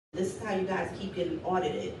This is how you guys keep getting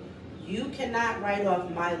audited. You cannot write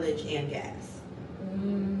off mileage and gas.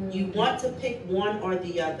 You want to pick one or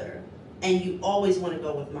the other, and you always want to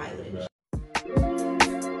go with mileage.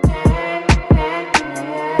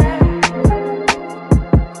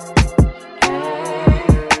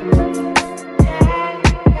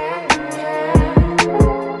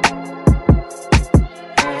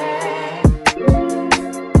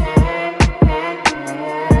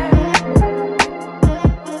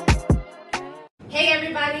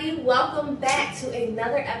 Welcome back to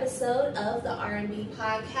another episode of the R&B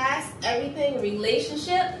podcast, Everything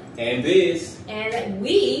Relationship and Biz. And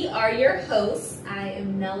we are your hosts. I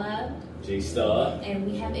am Nella. J-Star. And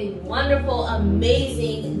we have a wonderful,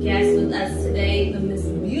 amazing guest with us today, the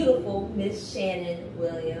beautiful Miss Shannon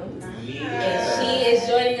Williams. Yeah. And she is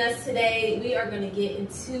joining us today. We are going to get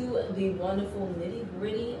into the wonderful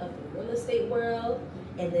nitty-gritty of the real estate world,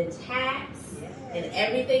 and then tax, and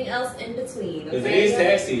everything else in between. Because it is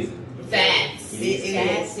tax season. Facts.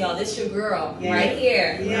 Facts, y'all. This your girl right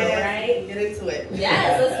here. Yeah. All right. Get into it.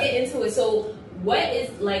 Yes, let's get into it. So,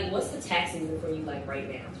 what's the tax season for you like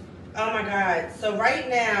right now? Oh my God. So right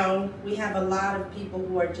now we have a lot of people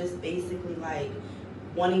who are just basically like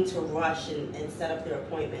wanting to rush and set up their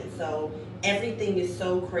appointments. So everything is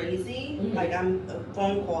so crazy. Like I'm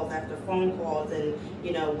phone calls after phone calls, and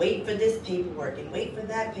wait for this paperwork and wait for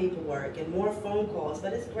that paperwork and more phone calls.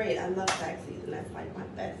 But it's great. I love tax season. That's like my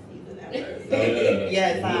best season ever. So,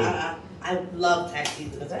 yes, I love tax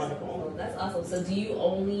season. It's wonderful. That's awesome. So do you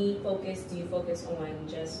focus on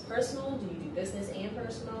just personal? Do you do business and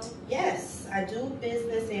personal? Yes, I do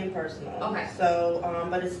business and personal. Okay. So,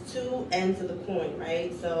 but it's two ends of the coin,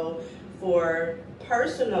 right? So for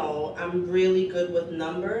personal, I'm really good with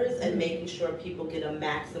numbers and making sure people get a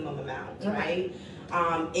maximum amount, right?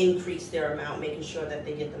 Increase their amount, making sure that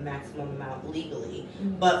they get the maximum amount legally.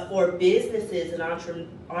 But for businesses and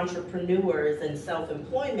entrepreneurs and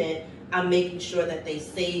self-employment, I'm making sure that they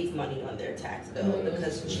save money on their tax bill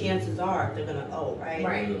because chances are they're going to owe, right?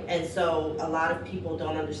 And so a lot of people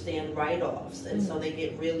don't understand write-offs, and so they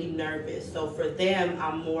get really nervous. So for them,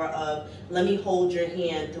 I'm more of, let me hold your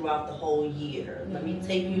hand throughout the whole year. Let me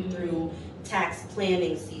take you through tax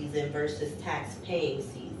planning season versus tax paying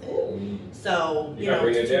season. So, you know,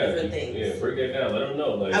 two different things. Yeah, break that down. Let them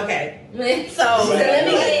know. Like, okay. So let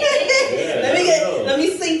me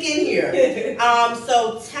sink in here.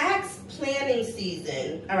 So tax planning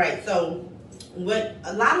season. All right. So what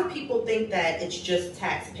a lot of people think that it's just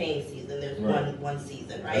tax paying season. There's one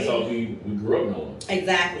season, right? That's all we grew up on.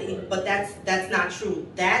 Exactly. But that's not true.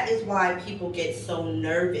 That is why people get so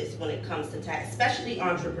nervous when it comes to tax, especially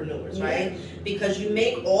entrepreneurs, right? Because you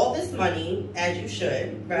make all this money, as you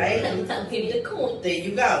should, right? I'll give you the coin. There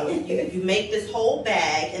you go. You make this whole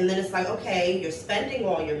bag, and then it's like, okay, you're spending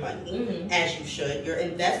all your money, as you should. You're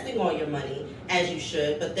investing all your money, as you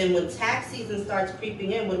should. But then when tax season starts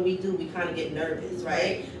creeping in, what do? We kind of get nervous,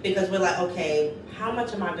 right? Because we're like, okay, how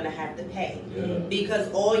much am I going to have to pay? Because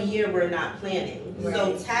all year we're not planning.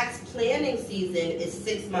 So tax planning season is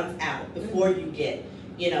 6 months out before you get,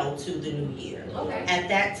 to the new year. At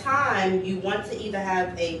that time, you want to either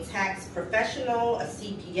have a tax professional, a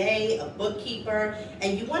CPA, a bookkeeper,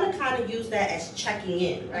 and you want to kind of use that as checking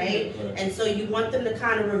in, right? And so you want them to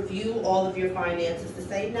kind of review all of your finances to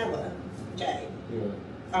say, Nella, Jay,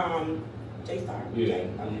 J-Star. Yeah.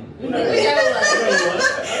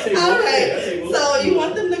 Okay. So you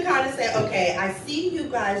want them to kind of say, okay, I see you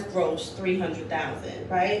guys gross $300,000,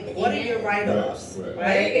 right? What are your write-offs,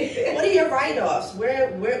 right? What are your write-offs?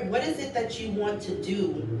 What is it that you want to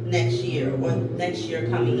do next year or next year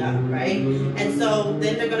coming up, right? And so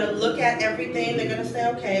then they're going to look at everything. They're going to say,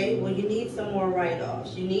 okay, well, you need some more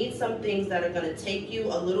write-offs. You need some things that are going to take you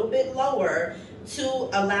a little bit lower to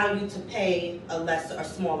allow you to pay a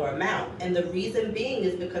smaller amount. And the reason being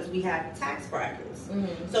is because we have tax brackets.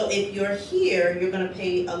 So if you're here, you're going to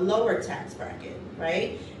pay a lower tax bracket,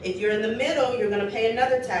 right? If you're in the middle, you're going to pay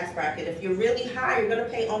another tax bracket. If you're really high, you're going to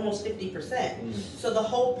pay almost 50%. So the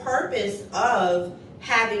whole purpose of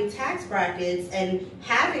having tax brackets and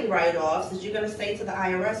having write-offs is you're going to say to the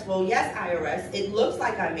IRS, well, yes, IRS, it looks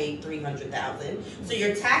like I made $300,000, so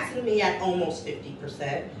you're taxing me at almost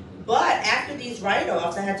 50%. But after these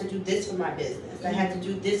write-offs, I had to do this for my business. I had to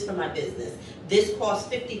do this for my business. This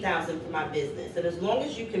cost $50,000 for my business. And as long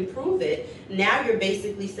as you can prove it, now you're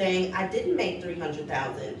basically saying, I didn't make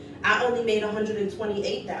 $300,000. I only made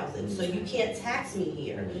 $128,000. So you can't tax me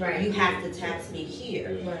here. You have to tax me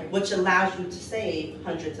here, which allows you to save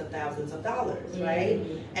hundreds of thousands of dollars, right?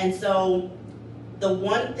 And so the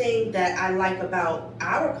one thing that I like about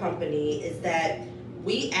our company is that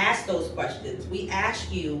we ask those questions. We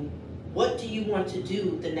ask you, what do you want to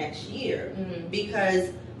do the next year? Because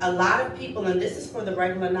a lot of people, and this is for the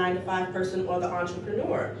regular 9-to-5 person or the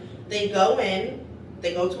entrepreneur, they go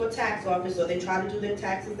to a tax office, or they try to do their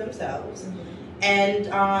taxes themselves, and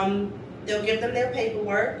they'll give them their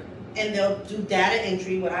paperwork, and they'll do data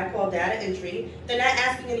entry, what I call data entry. They're not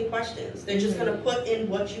asking any questions. They're just going to put in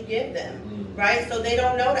what you give them, right? So they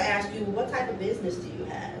don't know to ask you, what type of business do you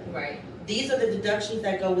have? Right. These are the deductions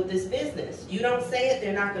that go with this business. You don't say it,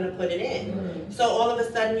 they're not going to put it in. So all of a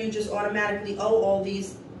sudden, you just automatically owe all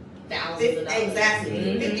these thousands of dollars.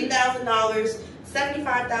 Exactly. $50,000,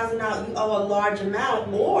 $75,000. You owe a large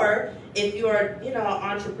amount. Or if you're, an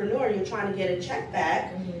entrepreneur, you're trying to get a check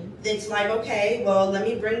back. It's like, okay, well, let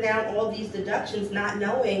me bring down all these deductions, not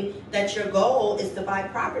knowing that your goal is to buy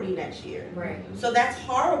property next year. Right. So that's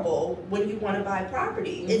horrible when you want to buy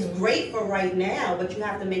property. It's great for right now, but you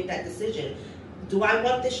have to make that decision. Do I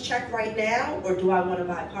want this check right now, or do I want to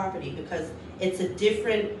buy property? Because it's a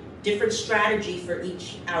different strategy for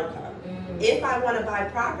each outcome. If I want to buy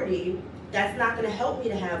property, that's not going to help me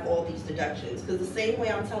to have all these deductions. Because the same way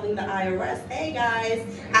I'm telling the IRS, hey guys,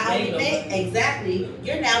 I only made, exactly,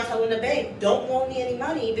 you're now telling the bank, don't loan me any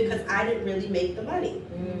money because I didn't really make the money.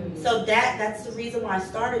 So that's the reason why I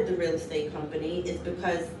started the real estate company, is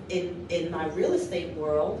because in my real estate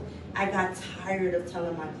world, I got tired of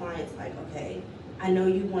telling my clients, like, okay, I know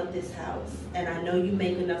you want this house, and I know you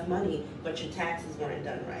make enough money, but your taxes weren't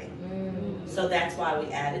done right. So that's why we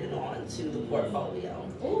added it on to the portfolio.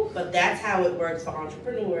 But that's how it works for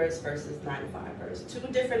entrepreneurs versus 9-to-5ers. Two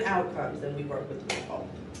different outcomes, and we work with people.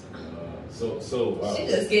 She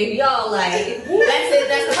just gave y'all that's it.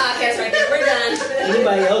 That's the podcast right there. We're done.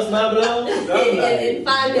 Anybody else mind blown? In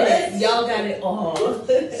 5 minutes, y'all got it all.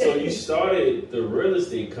 So you started the real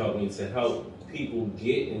estate company to help people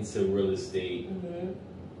get into real estate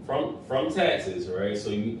from taxes, right? So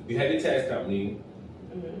you had your tax company,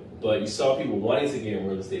 but you saw people wanting to get in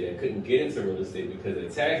real estate and couldn't get into real estate because their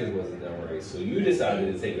taxes wasn't done right. So you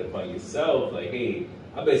decided to take it upon yourself, like, hey,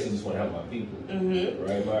 I basically just want to help my people.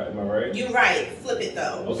 Right? Am I right? You're right. Flip it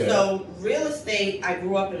though. Okay. So real estate, I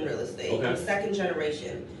grew up in real estate. Okay. I'm second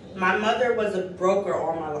generation. My mother was a broker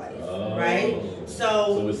all my life, right?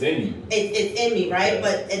 So it's in you. It's in me, right?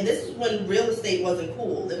 And this is when real estate wasn't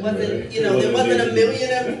cool. It wasn't, there wasn't a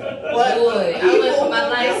million of what? Boy, I went for my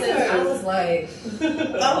license. I was like,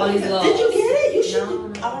 all these laws. Did you get it? You should.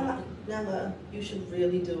 No. Oh my, Nella, you should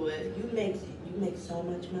really do it. You make so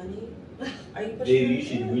much money. Are you pushing Baby, me? you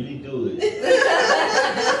should really do it.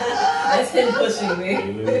 That's him pushing me.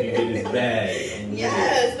 You get his bag.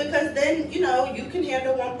 Yes, because then, you can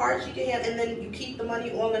handle one part, she can handle, and then you keep the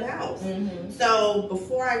money all in house. So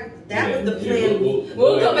before that was the plan.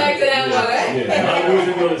 We'll come back to that one. Yeah, I was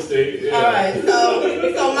in real estate. Yeah. All right,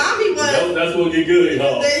 so mommy was. That's what get good,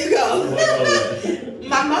 y'all. There you go.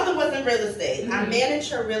 My mother was in real estate. I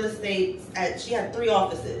managed her real estate she had 3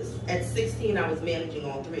 offices. At 16, I was managing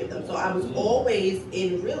all 3 of them. So I was always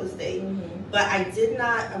in real estate. But I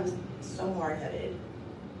was so hard-headed.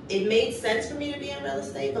 It made sense for me to be in real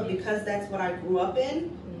estate, but because that's what I grew up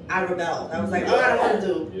in, I rebelled. I was like, I don't want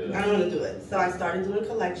to do it. So I started doing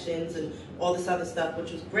collections and all this other stuff,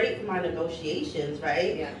 which was great for my negotiations,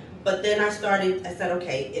 right? Yeah. But then I said,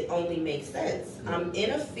 okay, it only makes sense. I'm in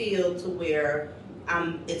a field to where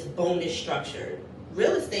it's bonus structured.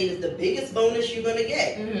 Real estate is the biggest bonus you're going to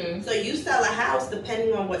get. So you sell a house,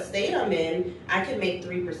 depending on what state I'm in, I can make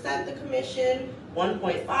 3% the commission,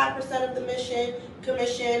 1.5% of the commission.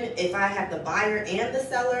 If I have the buyer and the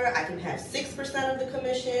seller, I can have 6% of the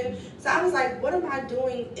commission. So I was like, what am I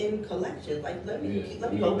doing in collections? Like, let me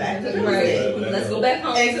go back to real estate. Let's go back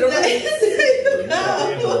home. Right.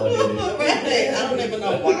 I don't even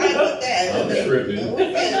know why I did that. I'm tripping.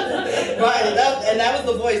 Right, and that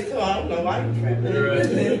was the voice too. I don't know why I'm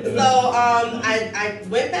tripping. So I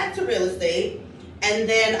went back to real estate, and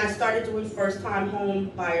then I started doing first-time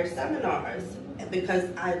home buyer seminars because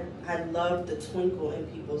I love the twinkle in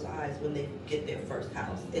people's eyes when they get their first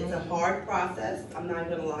house. It's a hard process. I'm not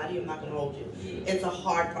going to lie to you. I'm not going to hold you. It's a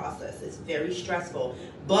hard process. It's very stressful.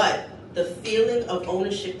 But the feeling of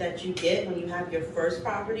ownership that you get when you have your first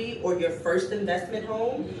property or your first investment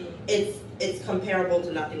home, it's comparable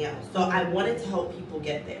to nothing else. So I wanted to help people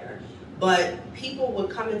get there. But people would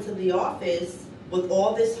come into the office with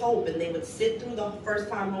all this hope, and they would sit through the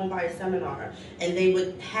first-time home buyer seminar, and they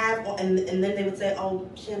would have, and then they would say, oh,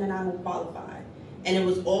 Shannon, I don't qualify. And it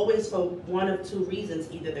was always for one of 2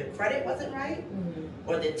 reasons. Either their credit wasn't right,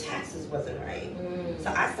 or their taxes wasn't right.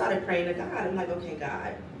 So I started praying to God. I'm like, okay,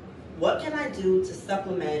 God, what can I do to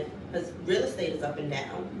supplement, because real estate is up and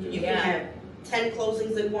down. You can have 10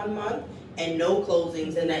 closings in 1 month and no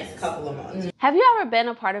closings the next couple of months. Have you ever been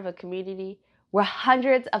a part of a community where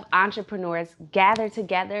hundreds of entrepreneurs gather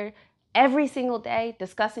together every single day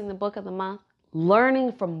discussing the book of the month,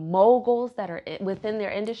 learning from moguls that are within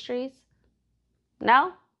their industries?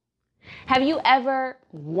 No? Have you ever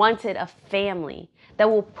wanted a family that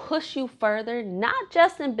will push you further, not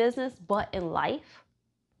just in business, but in life?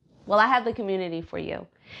 Well, I have the community for you.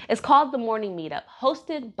 It's called The Morning Meetup,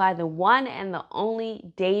 hosted by the one and the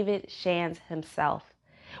only David Shands himself,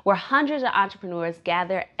 where hundreds of entrepreneurs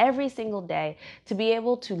gather every single day to be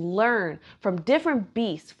able to learn from different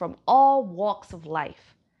beasts from all walks of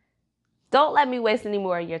life. Don't let me waste any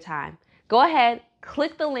more of your time. Go ahead,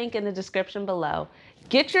 click the link in the description below,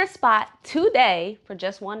 get your spot today for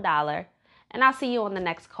just $1, and I'll see you on the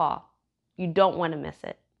next call. You don't want to miss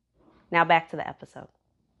it. Now back to the episode.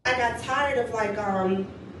 I got tired of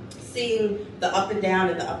seeing the up and down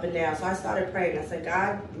and the up and down. So I started praying. I said,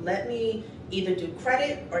 God, let me either do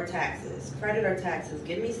credit or taxes. Credit or taxes.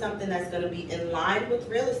 Give me something that's going to be in line with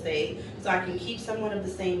real estate so I can keep somewhat of the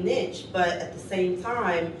same niche, but at the same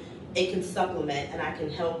time, it can supplement and I can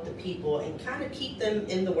help the people and kind of keep them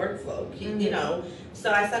in the workflow, you know.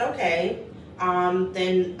 So I said, okay.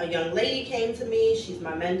 Then a young lady came to me. She's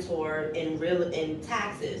my mentor in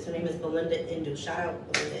taxes. Her name is Belinda Indu. Shout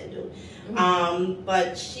out Belinda Indu.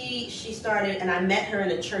 But she started, and I met her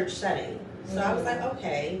in a church setting. So I was like,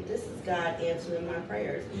 okay, this is God answering my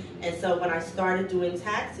prayers. And so when I started doing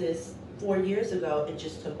taxes 4 years ago, it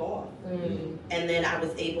just took off. And then I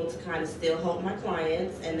was able to kind of still help my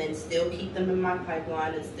clients and then still keep them in my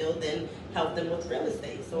pipeline and still then help them with real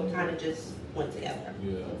estate. So it kind of just went together.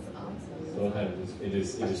 Yeah. So it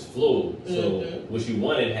just flew. So what you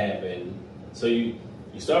wanted happened. So you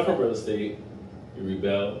start from real estate, you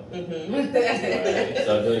rebel. Right?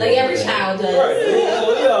 Like every child does.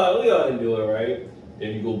 Right. We all can do it, right?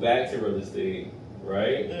 Then you go back to real estate,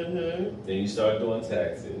 right? Then you start doing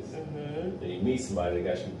taxes. Then you meet somebody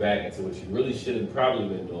that got you back into what you really should have probably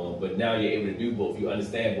been doing, but now you're able to do both. You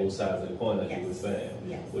understand both sides of the coin, like you were saying,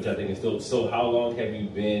 which I think is dope. So how long have you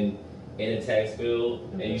been in a tax field?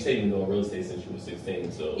 And you said you've been doing real estate since you were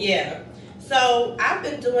 16, so. Yeah. So I've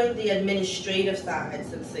been doing the administrative side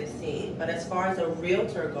since 16, but as far as a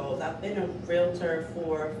realtor goes, I've been a realtor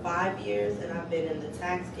for 5 years and I've been in the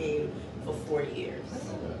tax game for 4 years.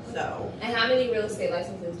 So. And how many real estate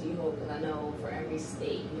licenses do you hold? Because I know for every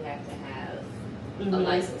state you have to have a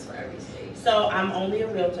license for every state. So I'm only a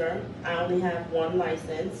realtor. I only have one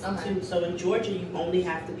license. Okay. So in Georgia, you only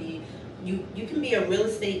have to be, you can be a real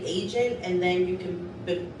estate agent and then you can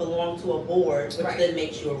belong to a board, which then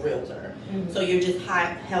makes you a realtor. So you're just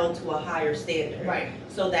held to a higher standard. Right.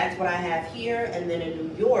 So that's what I have here. And then in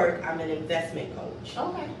New York, I'm an investment coach.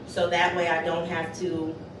 Okay. So that way I don't have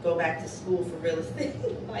to go back to school for real estate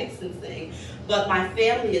licensing. But my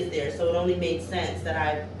family is there, so it only made sense that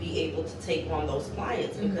I'd be able to take on those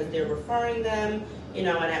clients because they're referring them, you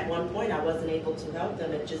know, and at one point I wasn't able to help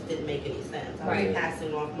them. It just didn't make any sense. I was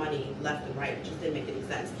passing off money left and right. It just didn't make any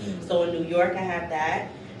sense. So in New York, I have that.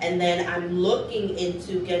 And then I'm looking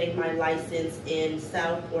into getting my license in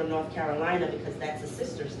South or North Carolina because that's a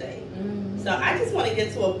sister state. So I just want to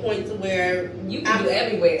get to a point to where you can do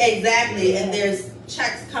everywhere. Exactly, and there's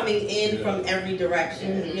checks coming in from every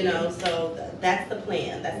direction, you know, so that's the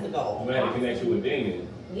plan, that's the goal. I'm going to connect you with Damien.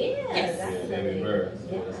 Yes. Damien Burr.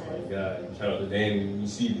 So that's my guy. Shout out to Damien. You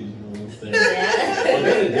see this, you know what I'm saying? Yeah. Well,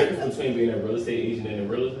 there's a difference between being a real estate agent and a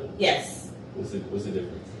realtor? Yes. What's the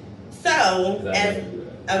difference? So, as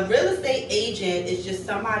a real estate agent is just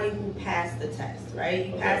somebody who passed the test, right?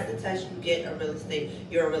 You pass the test, you get you're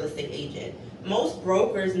a real estate agent. Most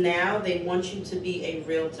brokers now, they want you to be a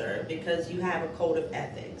realtor because you have a code of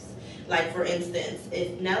ethics. Like for instance,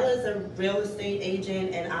 if Nella's a real estate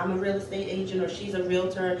agent and I'm a real estate agent, or she's a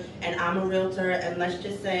realtor and I'm a realtor, and let's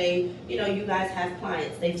just say, you know, you guys have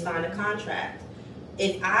clients, they've signed a contract.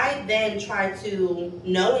 If I then try to,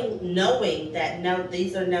 knowing that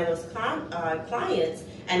these are Nella's clients,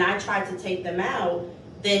 and I try to take them out,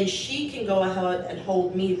 then she can go ahead and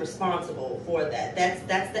hold me responsible for that.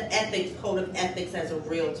 That's the ethics, code of ethics as a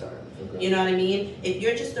realtor. You know what I mean? If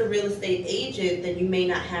you're just a real estate agent, then you may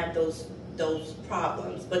not have those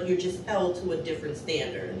problems, but you're just held to a different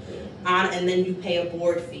standard. And then you pay a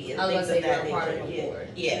board fee and things of that nature.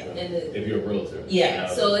 If you're a realtor.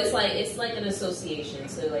 So it's like an association.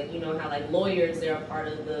 So like, you know how like lawyers, they're a part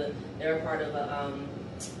of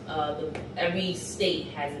every state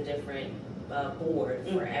has a different board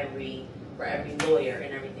for every lawyer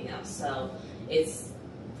and everything else. So it's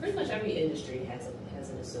pretty much every industry has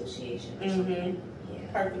an association or something.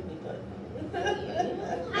 Perfectly put. I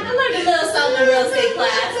learned a little something in real estate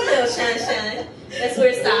class, a little shine. That's where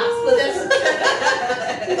it stops. But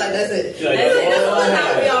that's it. That's all how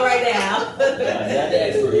we are right now.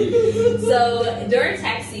 So during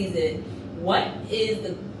tax season, what is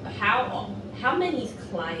the how many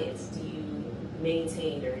clients do you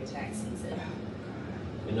maintain during tax season?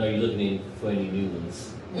 You know, you're looking for any new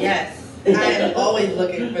ones. Yes. I am always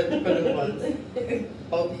looking for new ones.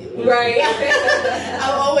 Right.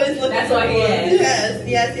 I'm always looking That's for why he ones.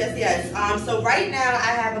 Yes. So right now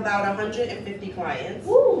I have about 150 clients.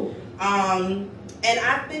 Woo. And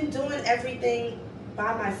I've been doing everything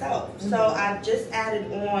by myself. Mm-hmm. So I've just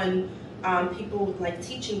added on people, like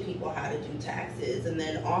teaching people how to do taxes and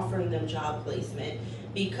then offering them job placement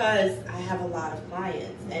because I have a lot of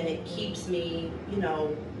clients and it keeps me,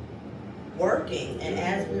 working. And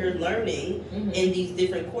as we're learning in these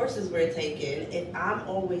different courses we're taking, if I'm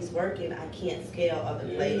always working, I can't scale other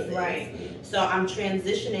places. Right. So I'm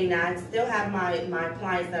transitioning now. I still have my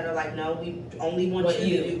clients that are like, no, we only want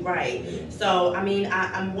you to do right. So I mean,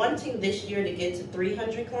 I'm wanting this year to get to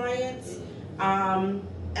 300 clients. And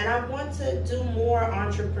I want to do more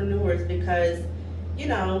entrepreneurs because,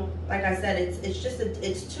 like I said,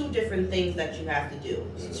 it's two different things that you have to do.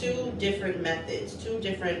 It's two different methods, two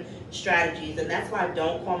different strategies. And that's why I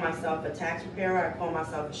don't call myself a tax preparer. I call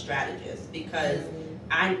myself a strategist because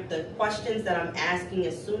the questions that I'm asking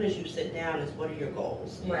as soon as you sit down is, what are your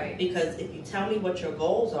goals? Right. Because if you tell me what your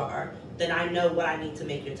goals are, then I know what I need to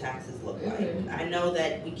make your taxes look like. I know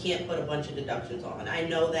that we can't put a bunch of deductions on. I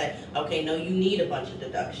know that, okay, no, you need a bunch of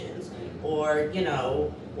deductions. Or,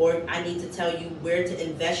 or I need to tell you where to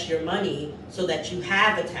invest your money so that you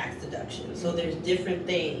have a tax deduction. So there's different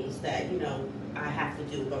things that, I have to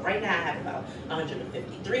do. But right now I have about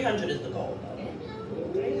 150. 300 is the goal, though.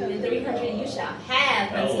 And 300 you shall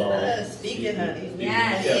have. Speaking, honey.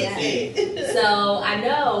 Yes. So I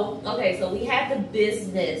know, okay, so we have the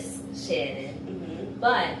business, Shannon,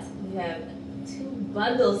 but you have 2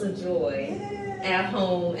 bundles of joy at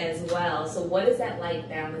home as well. So what is that like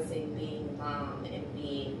balancing being a mom and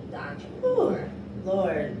being the entrepreneur?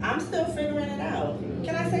 Lord, I'm still figuring it out.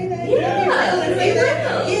 Can I say that?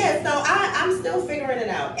 Yeah. So I'm still figuring it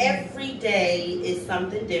out. Every day is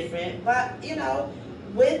something different, but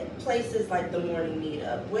with places like the morning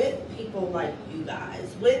meetup, with people like you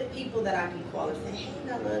guys, with people that I can call and say, hey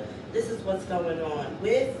Nella, this is what's going on,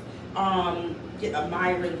 with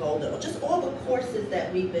Myron Golden, just all the courses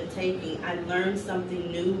that we've been taking, I learn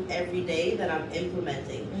something new every day that I'm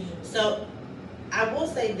implementing. So I will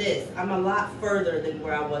say this, I'm a lot further than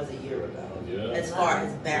where I was a year ago as far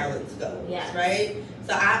as balance goes, right?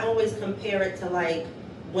 So I always compare it to like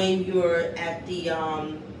when you're at the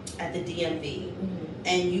DMV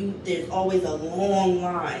and there's always a long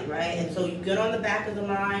line, right? And so you get on the back of the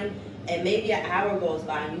line and maybe an hour goes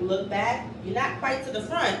by and you look back, you're not quite to the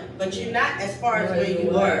front, but you're not as far as where you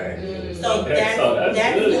were. So that's how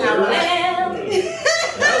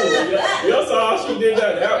You saw how she did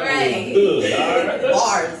that. That was good.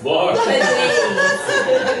 Bars.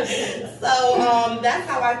 So that's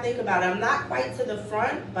how I think about it. I'm not quite to the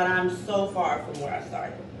front, but I'm so far from where I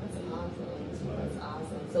started. That's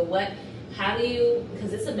awesome. So how do you,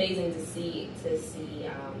 because it's amazing to see,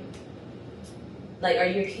 like, are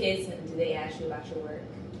your kids, do they ask you about your work?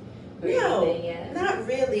 No, not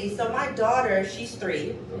really. So my daughter, she's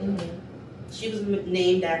 3. She was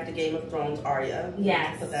named after Game of Thrones Arya.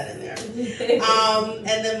 Yes. Put that in there.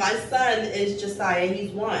 And then my son is Josiah.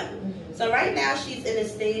 He's 1. So right now she's in a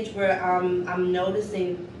stage where I'm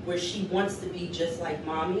noticing where she wants to be just like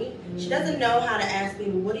mommy. She doesn't know how to ask me,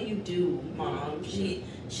 what do you do, mom? She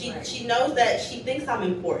knows that she thinks I'm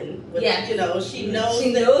important. But, she knows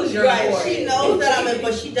you're important. She knows that I'm important,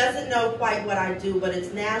 but she doesn't know quite what I do. But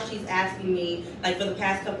it's now she's asking me, like for the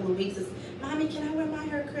past couple of weeks, Mommy, can I wear my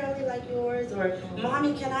hair curly like yours? Or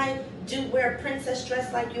Mommy, can I wear a princess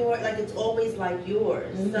dress like yours? Like it's always like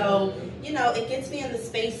yours. So, it gets me in the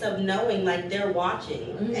space of knowing like they're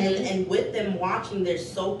watching. And with them watching, they're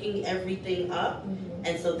soaking everything up.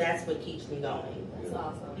 And so that's what keeps me going. That's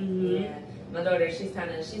awesome. Yeah. My daughter, she's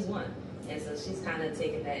 1. And so she's kind of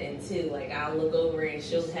taking that in too. Like I'll look over and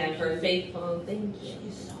she'll have her fake phone. Thank you.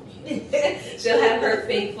 She's so cute. She'll have her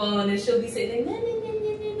fake phone and she'll be sitting there,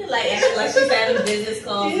 like acting like she's having business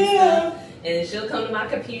calls and stuff. And she'll come to my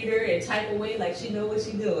computer and type away like she know what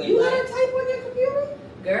she's doing. You let her type on your computer?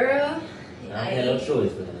 Girl. I had no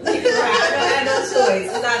choice for that. I don't have no choice.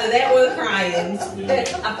 It's either that or crying.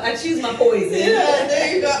 I choose my poison. Yeah,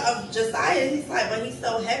 there you go. Josiah, he's like, but he's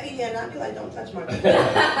so heavy here, and I'd be like, don't touch my computer.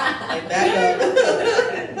 Like, back up.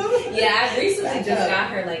 Yeah, I recently got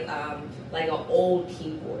her like an old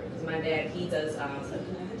keyboard. Because my dad, he does.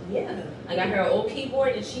 Yeah, I got her an old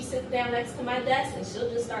keyboard, and she sits down next to my desk, and she'll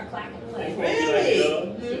just start clacking away.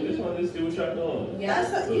 Really? Just want to see what y'all doing. Yeah,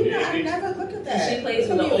 I never look at that. And she plays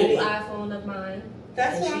with the old iPhone of mine.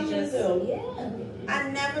 That's what I'm gonna do. Yeah. I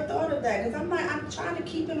never thought of that because I'm like, I'm trying to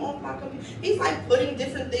keep him off my computer. He's like putting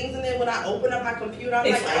different things in there. When I open up my computer, I'm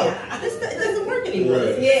like, oh, it doesn't work anymore.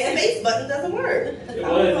 Right. Yeah, space button doesn't work.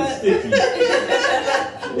 Sticky.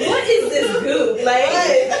 What is this goop? Like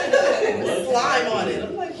slime on it.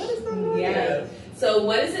 I'm like, what is going on? Yeah. So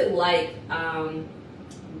what is it like having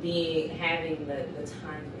the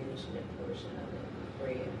time management portion of it for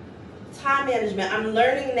you? Time management. I'm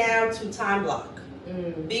learning now to time block.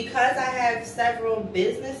 Because I have several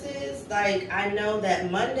businesses, like I know that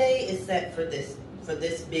Monday is set for this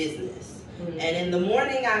business, and in the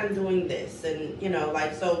morning I'm doing this, and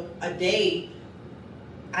so a day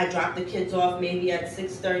I drop the kids off maybe at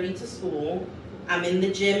 6:30 to school. I'm in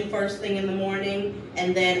the gym first thing in the morning,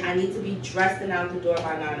 and then I need to be dressed and out the door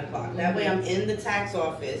by 9 o'clock. That way I'm in the tax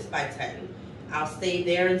office by 10. I'll stay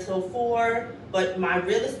there until 4, but my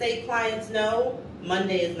real estate clients know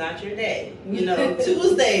Monday is not your day.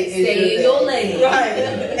 Tuesday is Stay in your lane. Right.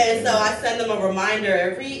 And so I send them a reminder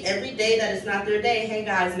every day that it's not their day. Hey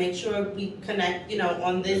guys, make sure we connect,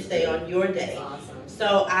 on this day, on your day. Awesome.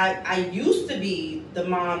 So I used to be the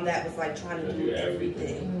mom that was like trying to do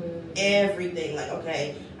everything. Everything. Like,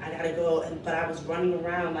 okay, I gotta go, but I was running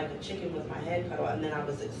around like a chicken with my head cut off, and then I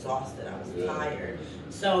was exhausted. I was tired.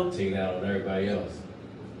 So taking out on everybody else.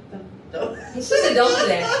 She said, "Don't do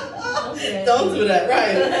that. Don't do that."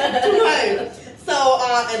 Right. Right. So,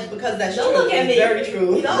 and because that's don't true. Look at me. Very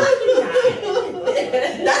true. Don't look at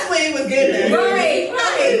me. That's why it was good then. Right.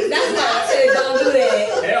 That's why I said, "Don't do that."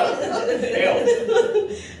 Hell.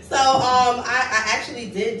 So, I actually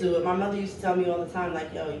did do it. My mother used to tell me all the time,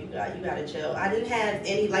 like, "Yo, you gotta chill." I didn't have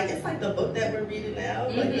any, like, it's like the book that we're reading now,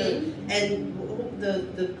 like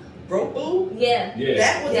the broke boo. Yeah.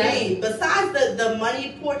 That was me. Besides the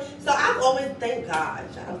money part, so I've always, thank God,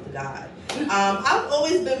 shout out to God. I've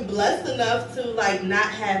always been blessed enough to like not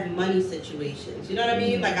have money situations. You know what I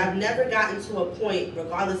mean? Like I've never gotten to a point,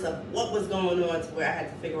 regardless of what was going on, to where I had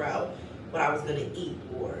to figure out what I was gonna eat,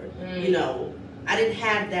 or I didn't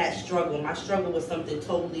have that struggle. My struggle was something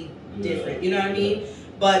totally different. You know what I mean?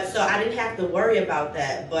 But so I didn't have to worry about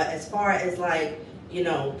that. But as far as like,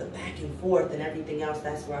 the back and forth and everything else,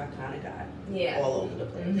 that's where I kind of got all over the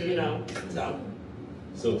place,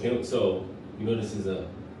 So this is a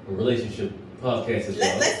relationship podcast as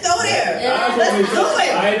well. Let's go there. Yeah. Let's do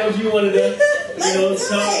it. I know you wanted to,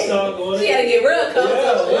 talk on it. She had to get real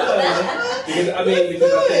comfortable. Yeah.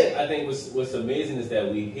 Because I think what's amazing is that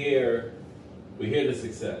we hear the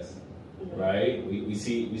success, right? We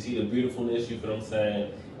see the beautifulness, you feel what I'm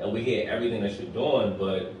saying, and we hear everything that you're doing,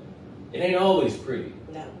 but it ain't always pretty.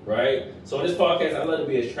 No. Right? So on this podcast, I let it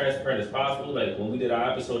be as transparent as possible. Like when we did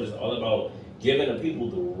our episode, it's all about giving the people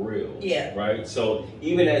the real. Yeah. Right? So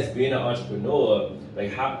even as being an entrepreneur,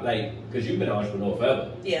 because you've been an entrepreneur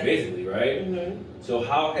forever. Yeah. Basically, right? Mm-hmm. So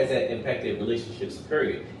how has that impacted relationships,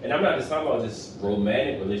 period? And I'm not just talking about just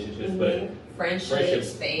romantic relationships, but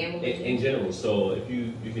friendships, family. In general. So if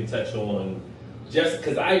you can touch on, just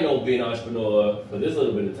because I know being an entrepreneur for this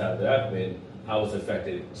little bit of time that I've been, how it's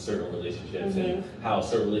affected certain relationships and how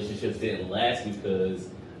certain relationships didn't last because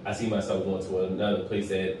I see myself going to another place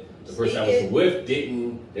that the person I was with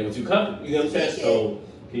they were too comfortable. You know what I'm saying? So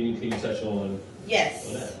can you touch on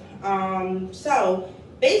that? So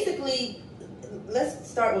basically, let's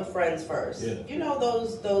start with friends first. Yeah. You know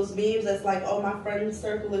those memes that's like, oh, my friend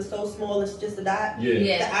circle is so small, it's just a dot.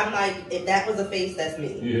 Yeah. I'm like, if that was a face, that's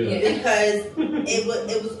me. Yeah. Because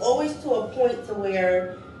it was always to a point to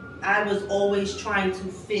where I was always trying to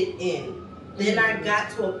fit in. Then I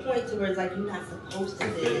got to a point to where it's like, you're not supposed to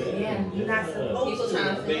fit in. Yeah. You're not supposed to.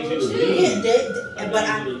 Trying to fit in. But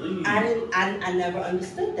I never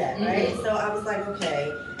understood that, right? So I was like,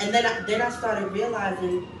 okay. And then I started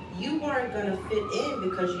realizing you weren't gonna fit in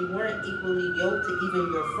because you weren't equally yoked to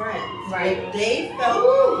even your friends. Right. If they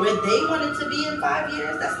felt where they wanted to be in 5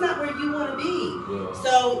 years, that's not where you want to be. Yeah.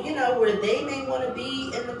 So where they may want to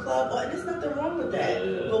be in the club, and there's nothing wrong with that.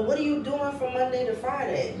 Yeah. But what are you doing from Monday to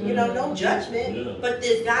Friday? No judgment, but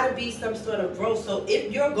there's got to be some sort of growth. So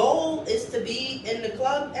if your goal is to be in the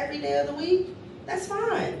club every day of the week, that's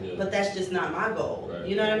fine, but that's just not my goal. Right.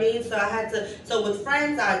 You know what I mean? So I had to. So with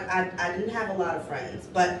friends, I didn't have a lot of friends,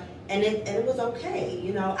 but And it was okay.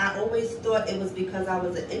 You know, I always thought it was because I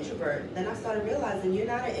was an introvert. Then I started realizing you're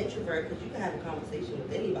not an introvert because you can have a conversation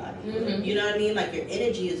with anybody. Mm-hmm. You know what I mean? Like, your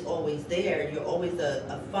energy is always there. You're always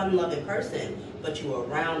a fun-loving person, but you're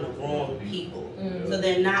around the wrong people. Mm-hmm. So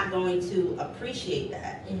they're not going to appreciate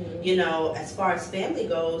that. Mm-hmm. You know, as far as family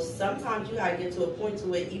goes, sometimes you gotta get to a point to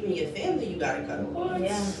where even your family you gotta cut off.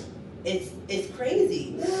 Yeah. It's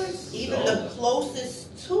crazy. Even the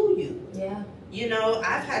closest to you. Yeah. You know,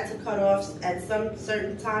 I've had to cut off at some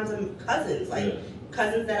certain times of cousins, like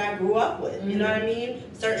cousins that I grew up with. You know what I mean?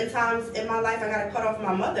 Certain times in my life, I got to cut off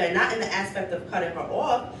my mother, and not in the aspect of cutting her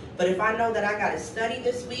off, but if I know that I got to study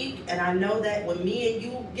this week, and I know that when me and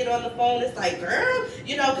you get on the phone, it's like, girl,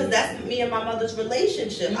 you know, because that's me and my mother's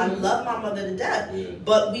relationship. I love my mother to death,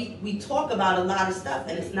 but we talk about a lot of stuff,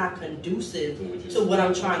 and it's not conducive to what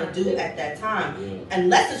I'm trying to do at that time,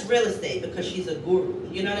 unless it's real estate, because she's a guru,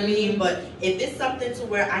 you know what I mean? But if it's something to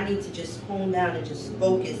where I need to just hone down and just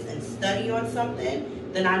focus and study on something,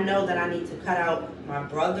 then I know that I need to cut out my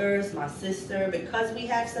brothers, my sister, because we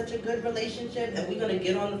have such a good relationship and we're going to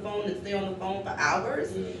get on the phone and stay on the phone for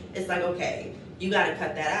hours. It's like, okay, you got to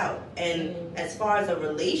cut that out. And as far as a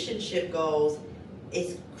relationship goes,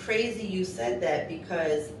 it's crazy you said that,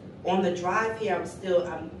 because on the drive here,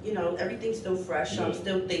 I'm you know, everything's still fresh. So I'm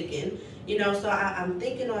still thinking, you know, so I'm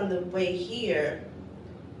thinking on the way here,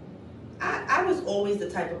 I was always the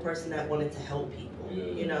type of person that wanted to help people,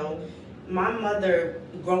 you know. My mother,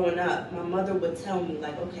 growing up, my mother would tell me,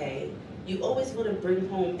 like, okay, you always want to bring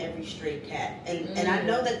home every stray cat. And I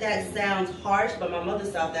know that sounds harsh, but my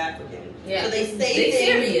mother's South African. Yeah. So they say things.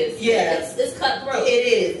 Serious. Yeah. It's cutthroat. It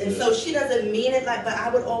is. And so she doesn't mean it like, but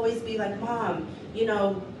I would always be like, Mom, you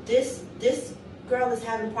know, this girl is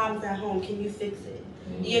having problems at home. Can you fix it?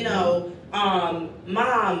 You know,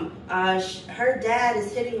 Mom, her dad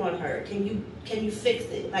is hitting on her. Can you fix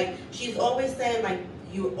it? Like, she's always saying, like,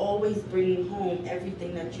 you're always bringing home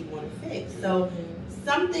everything that you want to fix. So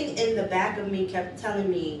something in the back of me kept telling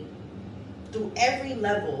me through every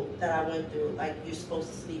level that I went through, like, you're supposed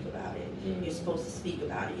to speak about it. You're supposed to speak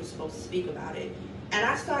about it. You're supposed to speak about it. And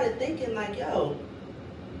I started thinking, like, yo,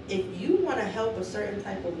 if you want to help a certain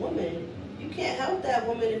type of woman, you can't help that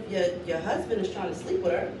woman if your husband is trying to sleep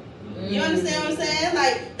with her. You understand what I'm saying?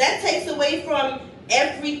 Like, that takes away from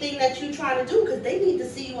everything that you're trying to do, because they need to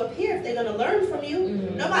see you up here if they're going to learn from you.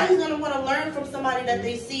 Nobody's going to want to learn from somebody that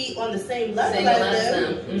they see on the same level as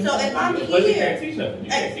them. So if I'm here, but you can't teach nothing. You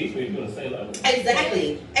can't teach me if you're on the same level.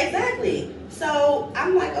 Exactly. So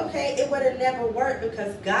I'm like, okay, it would have never worked,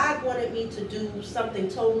 because God wanted me to do something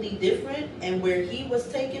totally different, and where He was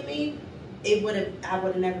taking me, I would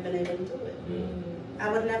have never been able to do it. I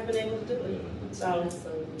would have never been able to do it. So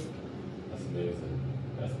that's amazing.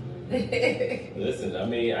 Listen, I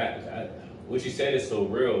mean, I what you said is so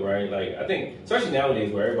real, right? Like, I think, especially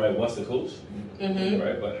nowadays where everybody wants to coach,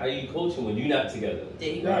 right? But how you coaching when you're not together,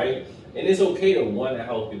 right? And it's okay to want to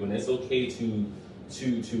help people, and it's okay to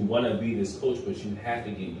want to be this coach, but you have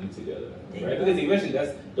to get you together, right? Because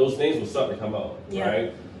eventually those things will start to come out,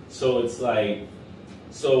 right? So it's like,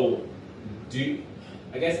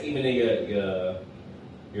 I guess even in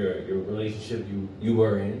your relationship you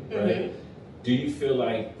were in, right? Do you feel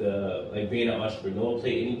like being an entrepreneur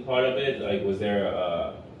played any part of it? Like, was there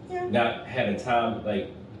not having time,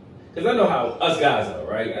 like, because I know how us guys are,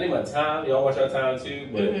 right? I need my time. Y'all want your time too,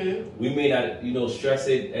 but we may not, stress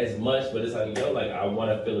it as much. But it's like, like, I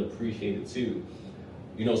want to feel appreciated too.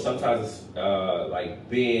 Sometimes it's like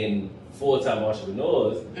being full-time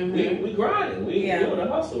entrepreneurs. We grinding. We doing a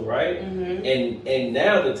hustle, right? And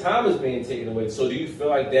now the time is being taken away. So do you feel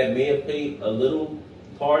like that may have played a little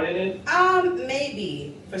part in it?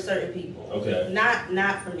 Maybe for certain people. Okay.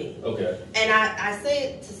 Not for me. Okay. And I say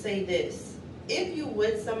it to say this: if you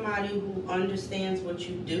with somebody who understands what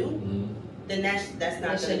you do, then that's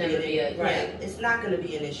not going to be an issue. Right. It's not going to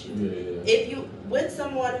be an issue. If you with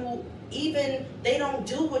someone who even they don't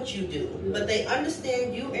do what you do, but they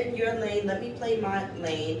understand you in your lane, let me play my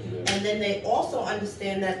lane, and then they also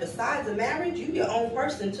understand that besides a marriage, you're your own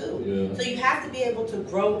person too. So you have to be able to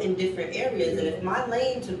grow in different areas. And if my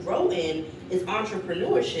lane to grow in is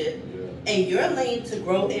entrepreneurship, and your lane to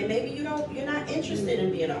grow in, maybe you're not interested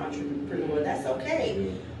in being an entrepreneur, that's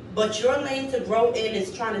okay. But your lane to grow in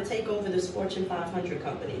is trying to take over this Fortune 500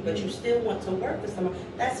 company, but you still want to work with someone,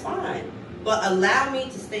 that's fine. But allow me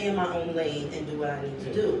to stay in my own lane and do what I need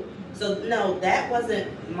to do. So no, that wasn't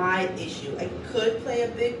my issue. It could play a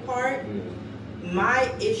big part.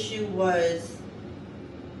 My issue was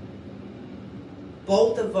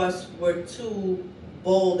both of us were too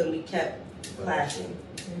bold and we kept clashing.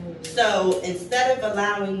 So instead of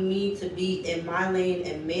allowing me to be in my lane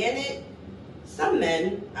and man it, some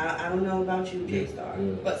men, I don't know about you, J-Star,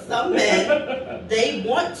 but some men, they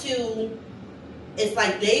want to, it's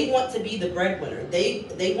like they want to be the breadwinner.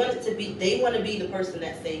 They want it to be, they want to be the person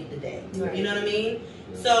that saved the day. Right. You know what I mean?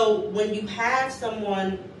 So when you have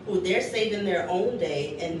someone who they're saving their own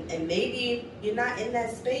day, and maybe you're not in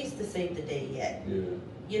that space to save the day yet. Yeah.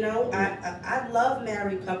 You know, I love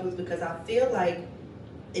married couples because I feel like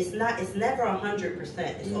it's never 100%.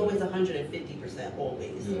 It's always 150%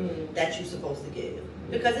 always that you're supposed to give.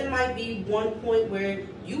 Because it might be one point where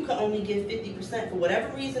you can only give 50%. For whatever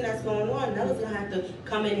reason that's going on, Nella's going to have to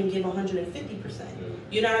come in and give 150%.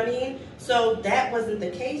 You know what I mean? So that wasn't the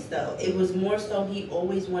case though. It was more so he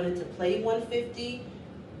always wanted to play 150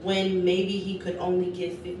 when maybe he could only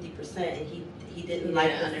give 50% and he didn't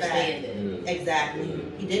like the fact. Exactly.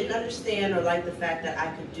 He didn't understand or like the fact that I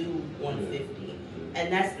could do 150. And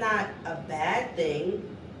that's not a bad thing,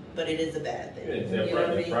 but it is a bad thing. Yeah,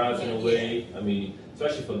 they're fries in a way. I mean,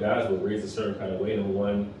 especially for guys who are raised a certain kind of way. Number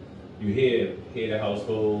one, you hear the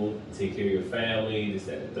household, take care of your family, this,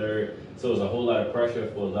 that, and the third. So it's a whole lot of pressure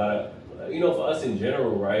for a lot of, for us in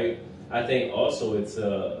general, right? I think also it's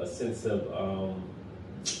a sense of,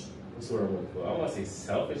 what's the word I'm looking for? I don't want to say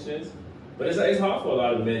selfishness, but it's hard for a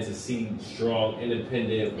lot of men to see strong,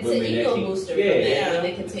 independent women. It's an ego booster for men when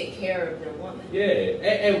they can take care of their woman. Yeah,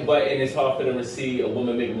 and it's hard for them to see a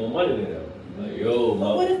woman making more money than them. Like, yo,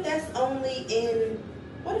 but what if that's only in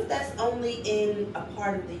a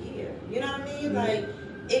part of the year? You know what I mean? Like,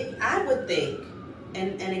 if I would think,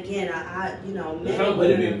 and again, I men. How would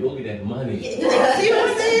it be? Go get that money. Yeah, see what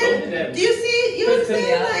I'm saying? Do you see? You know what I'm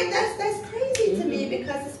saying? Like that's crazy to me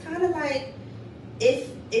because it's kind of like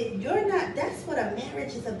if you're not, that's what a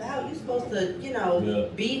marriage is about. You're supposed to,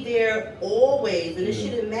 be there always, and it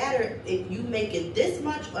shouldn't matter if you make it this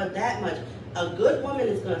much or that much. A good woman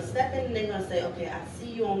is gonna step in and they're gonna say, okay, I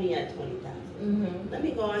see you only at 20,000. Let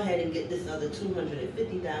me go ahead and get this other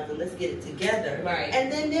 250,000. Let's get it together. Right. And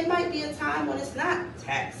then there might be a time when it's not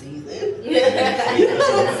tax season. You know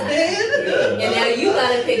what I'm saying? And now you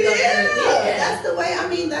gotta pick up. That's the way. I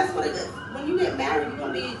mean, that's what it is. When you get married, you're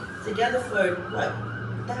gonna be together for what?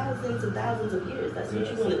 Thousands and thousands of years. That's what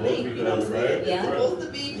you want to think. You know what I'm saying? It's supposed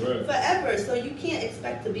to be forever. So you can't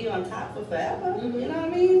expect to be on top for forever. You know what I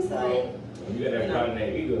mean? So you got that pride in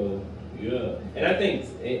that ego. Yeah. And I think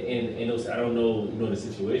in those, I don't know, the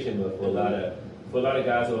situation, but for a lot of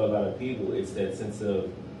guys or a lot of people, it's that sense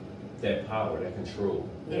of that power, that control.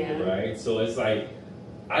 Right? So it's like,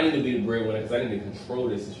 I need to be the breadwinner because I need to control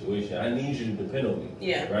this situation. I need you to depend on me.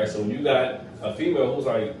 Yeah. Right? So when you got a female who's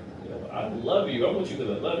like, I love you. I want you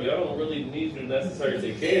because I love you. I don't really need you to necessarily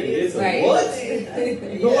take care of me. It's like, what?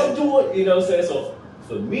 I'm doing. You know what I'm saying? So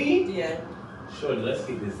for me, sure, let's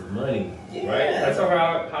get this money. Right? That's how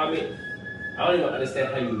I mean, I don't even understand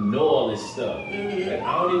how you know all this stuff. Like,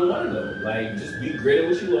 I don't even want to know. Like, just be great at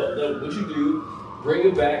what you do. Bring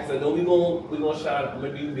it back. Cause I know we gonna shine. I'm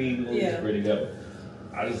gonna be me. We're gonna be great together.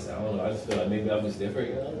 I don't know. I just feel like maybe I'm just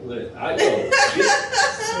different. But I know.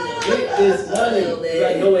 Get this money.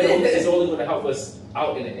 I know it's only going to help us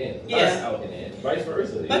out in the end. Us out in the end. Vice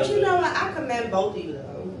versa. But you know what? I commend both of you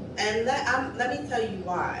though. And let me tell you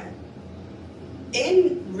why.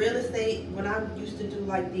 In real estate, when I used to do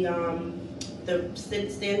like the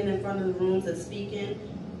standing in front of the rooms and speaking,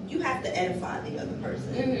 you have to edify the other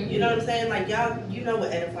person. You know what I'm saying? Like y'all, you know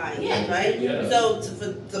what edifying is, right? Yeah. So for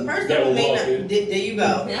the person who may not, there you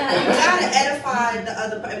go. You gotta edify the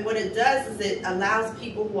other person. And what it does is it allows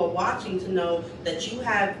people who are watching to know that you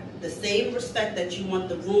have the same respect that you want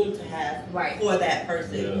the room to have for that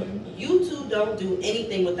person. You two don't do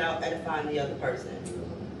anything without edifying the other person.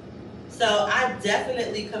 So I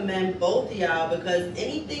definitely commend both of y'all because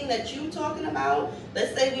anything that you talking about,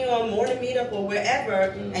 let's say we on morning meetup or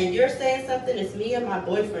wherever, and you're saying something, it's me and my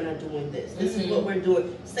boyfriend are doing this. This is what we're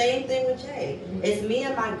doing. Same thing with Jay. It's me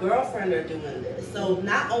and my girlfriend are doing this. So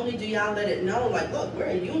not only do y'all let it know, like, look, we're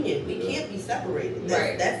a union. We can't be separated.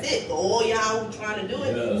 That's it. For all y'all who trying to do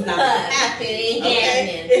it, it's not going to happen.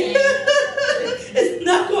 Okay? It's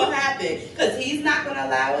not going to happen because he's not going to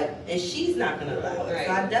allow it and she's not going to allow it.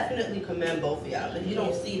 So I definitely commend both of y'all, but you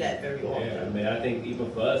don't see that very often. Yeah, I mean, I think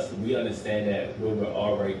even for us, we understand that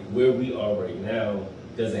where we are right now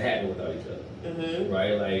doesn't happen without each other,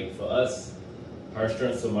 right? Like for us, our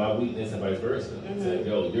strengths are my weakness and vice versa. It's like,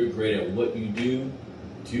 yo, you're great at what you do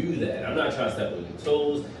that. I'm not trying to step on your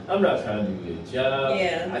toes. I'm not trying to do your job.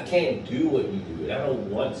 I can't do what you do, and I don't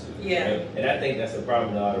want to. Right? And I think that's a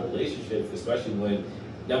problem in a lot of relationships, especially when,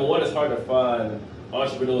 number one, it's hard to find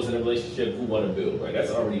entrepreneurs in a relationship who want to build, right?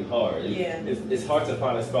 That's already hard. It's hard to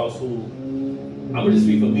find a spouse who, I'm gonna just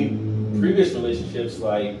speak for me, previous relationships,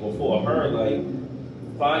 like before her, like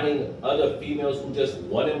finding other females who just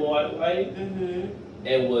wanted more out of life,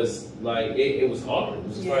 and was like, it was hard. It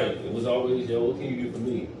was like, it was always, yo, what can you do for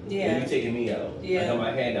me? Yeah. You taking me out. Yeah. I got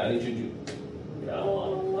my hand out. I need you to do,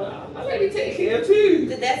 I let me take care too.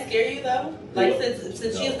 Did that scare you though? Like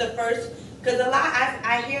since she's the first, because a lot,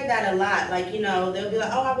 I hear that a lot. Like, you know, they'll be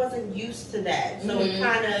like, oh, I wasn't used to that. So it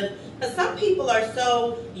kind of, because some people are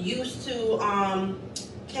so used to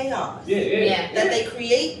chaos. That they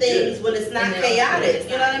create things when it's not chaotic.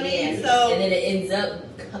 You know what I mean? So and then it ends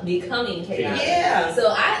up becoming chaotic. Yeah.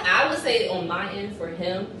 So I would say on my end for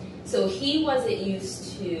him, so he wasn't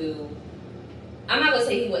used to. I'm not gonna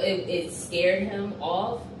say it scared him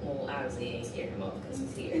off. Well, obviously it ain't scared him off because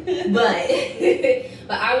he's here.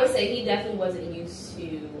 But I would say he definitely wasn't used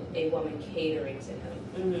to a woman catering to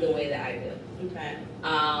him the way that I do. Okay.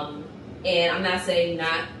 And I'm not saying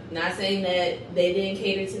not saying that they didn't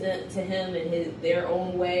cater to him in their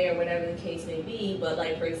own way or whatever the case may be. But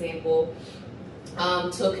like for example,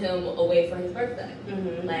 took him away for his birthday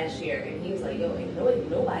last year, and he was like, "Yo, ain't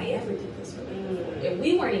nobody ever did this for me before," and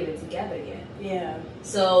we weren't even together yet. Yeah.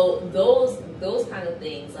 So those kind of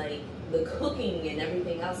things, like the cooking and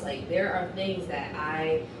everything else, like there are things that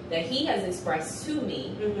he has expressed to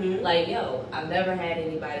me, like, yo, I've never had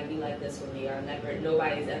anybody be like this with me, or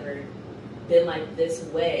nobody's ever been like this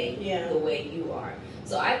way, the way you are.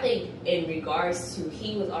 So I think in regards to,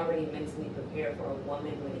 he was already mentally prepared for a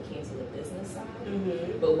woman when it came to the business side,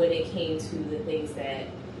 but when it came to the things that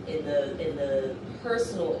in the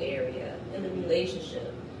personal area, in the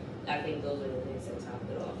relationship, I think those are the things that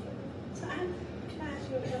topped it off. So can I ask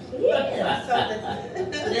you a question?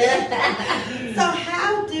 Yeah. So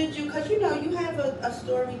how did you, because you know you have a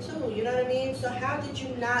story too, you know what I mean? So how did you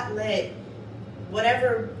not let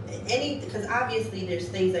because obviously there's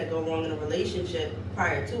things that go wrong in a relationship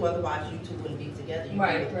prior to, otherwise you two wouldn't be together. You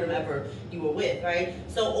right. With whoever you were with, right?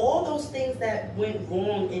 So all those things that went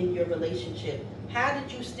wrong in your relationship, how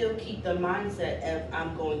did you still keep the mindset of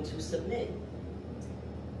I'm going to submit?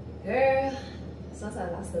 Girl,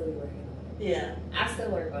 sometimes I still be working. Yeah. I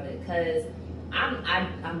still work on it because I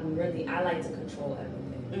like to control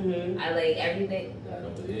everything. I like everything.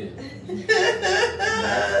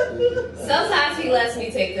 Sometimes he lets me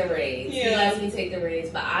take the reins. He lets me take the reins,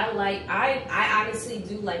 but I honestly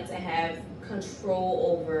do like to have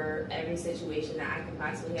control over every situation that I can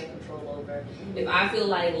possibly have control over. If I feel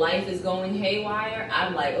like life is going haywire,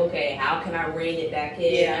 I'm like, okay, how can I rein it back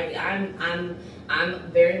in? Yeah. I'm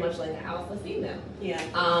very much like an alpha female. Yeah.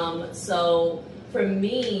 So for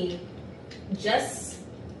me, just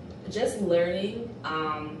learning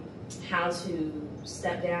how to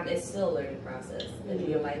step down, it's still a learning process. And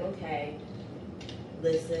you're like, okay,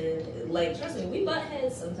 listen, like trust me, we butt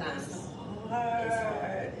heads sometimes. It's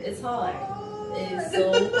hard. It's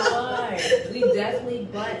so hard. We definitely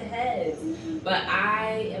butt heads. But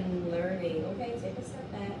I am learning, okay, take a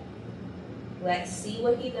step back. Let's see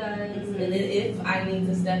what he does. And then if I need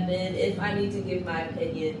to step in, if I need to give my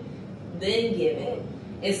opinion, then give it.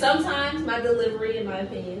 And sometimes my delivery, in my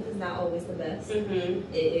opinion, is not always the best.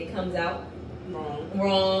 It comes out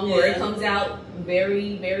wrong, or it comes out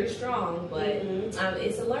very, very strong. But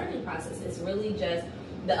it's a learning process. It's really just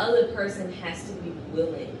the other person has to be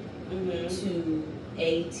willing to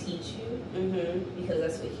teach you, because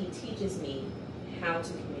that's what he teaches me, how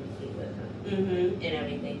to communicate with him and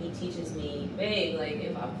everything. He teaches me, babe, like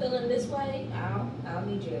if I'm feeling this way, I'll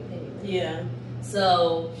need your opinion. Yeah.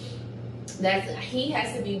 So he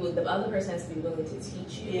has to be with the other person has to be willing to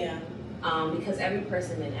teach you. Yeah. Because every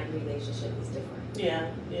person in every relationship is different.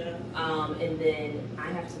 Yeah. Yeah. And then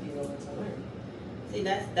I have to be willing to learn. See,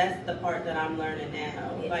 that's the part that I'm learning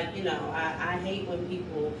now. Yeah. Like, you know, I hate when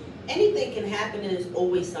people, anything can happen and there's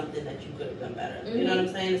always something that you could have done better. You know what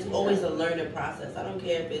I'm saying? It's always a learning process. I don't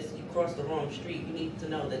care if it's you crossed the wrong street. You need to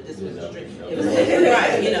know that this was a street. It was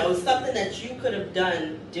right. You know, something that you could have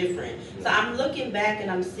done different. So I'm looking back and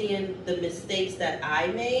I'm seeing the mistakes that I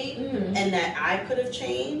made and that I could have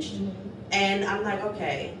changed. And I'm like,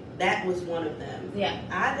 okay, that was one of them. Yeah.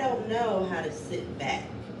 I don't know how to sit back.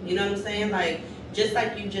 You know what I'm saying? Like, just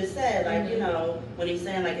like you just said, like, you know, when he's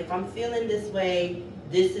saying, like, if I'm feeling this way,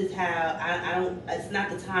 this is how I don't, it's not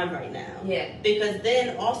the time right now. Yeah. Because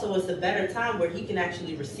then also it's a better time where he can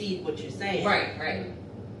actually receive what you're saying. Right, right.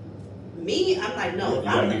 Me, I'm like, no, if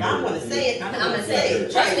I want to say it, I'm going to say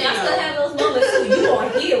it. Trust me, I still have those moments too. You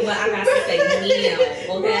won't hear what I got to say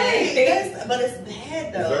now, okay? Right. But it's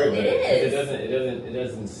bad though. It's very bad. It is. It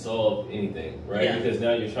doesn't solve anything, right? Yeah. Because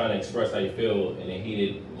now you're trying to express how you feel in a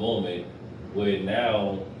heated moment. Where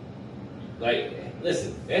now, like,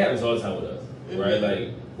 listen, it happens all the time with us, right? Like,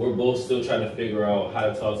 we're both still trying to figure out how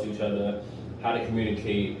to talk to each other, how to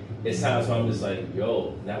communicate. It's times where I'm just like,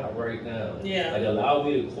 yo, not right now. Yeah. Like, allow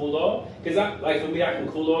me to cool off. Because, for me, I can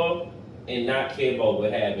cool off and not care about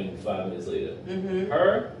what happened 5 minutes later.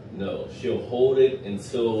 Her, no. She'll hold it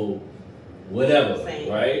until whatever,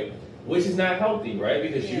 right? Which is not healthy, right?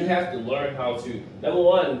 Because you have to learn how to, number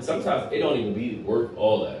one, sometimes it don't even be worth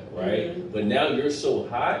all that, right? But now you're so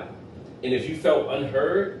hot, and if you felt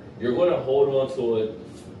unheard, you're going to hold on to it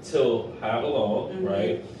till however long,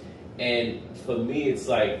 right? And for me, it's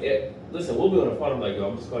like, listen, we'll be on the phone. I'm like, yo,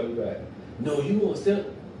 I'm just calling you back. No, you won't still.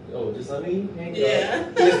 Oh, just let me hang up. Yeah.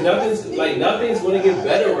 Because nothing's going to get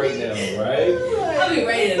better right now, right? I'll be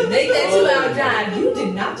ready to make that 2-hour drive. You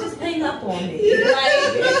did not just hang up on me.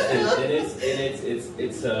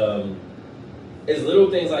 It's little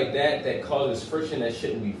things like that causes friction that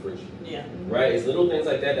shouldn't be friction. Yeah. Right? It's little things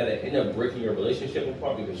like that end up breaking your relationship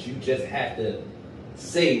apart because you just have to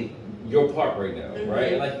say your part right now,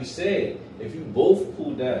 right? And like you said, if you both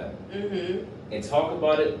cool down and talk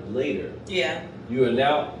about it later, you are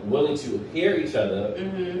now willing to hear each other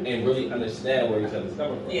and really understand where each other's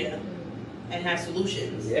coming from. Yeah. And have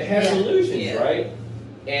solutions. Yeah, have solutions, right?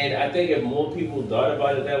 And I think if more people thought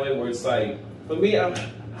about it that way, where it's like, for me, I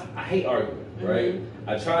hate arguing, right?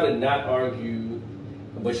 I try to not argue,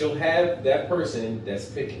 but you'll have that person that's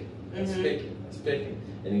picking, that's picking,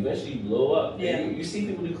 and eventually you blow up. Yeah. And you see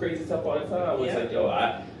people do crazy stuff all the time. Where it's like, yo,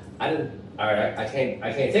 I can't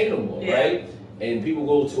take it no more, right? And people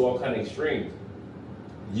go to all kind of extremes.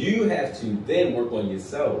 You have to then work on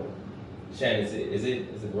yourself. Shannon, is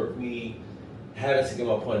it worth me having to get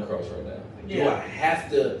my point across right now? Do I have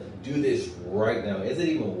to do this right now? Is it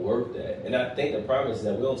even worth that? And I think the problem is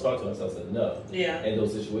that we don't talk to ourselves enough in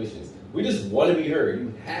those situations. We just want to be heard.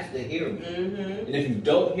 You have to hear me. And if you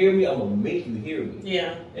don't hear me, I'm going to make you hear me.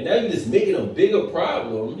 Yeah. And now you're just making a bigger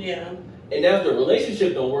problem. Yeah. And now if the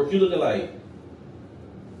relationship don't work, you're looking like,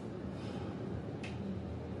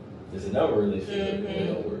 there's another relationship that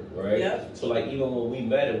don't work, right? Yep. So like even when we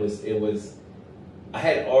met, it was I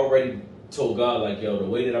had already told God like, yo, the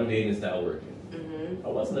way that I'm dating is not working. I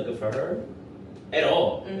wasn't looking for her at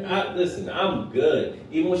all. Listen, I'm good.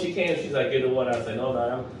 Even when she came, she's like, you're the one. I was like, no, I'm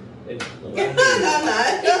not.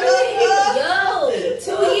 Yo,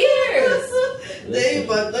 2 years.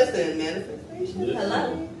 But listen, manifestation.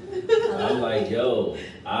 Hello. I'm like, yo,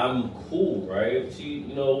 I'm cool, right? She,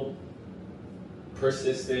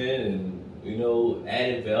 persistent and,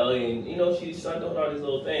 added value and, she started doing all these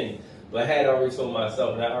little things. But I had already told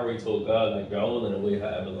myself and I already told God, like, yo, I'm willing to wait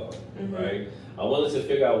however long, right? I'm willing to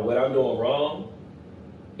figure out what I'm doing wrong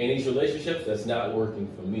in these relationships that's not working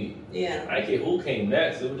for me. Yeah. I don't care who came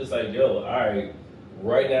next. It was just like, yo, all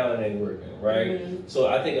right now it ain't working, right? So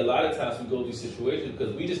I think a lot of times we go through situations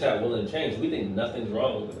because we just not willing to change. We think nothing's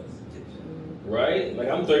wrong with us. Right? Like,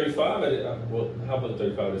 I'm 35. How about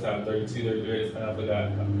 35 at this time? 32, 33 at this time. I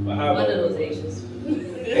forgot. One of those ages.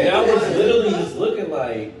 And I was literally just looking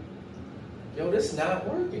like, yo, this is not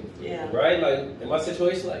working. Yeah. Right? Like, in my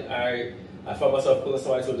situation, like, I felt myself pulling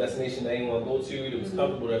somebody to a destination they didn't want to go to. It was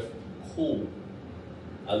comfortable. That's cool.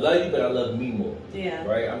 I love you, but I love me more. Yeah.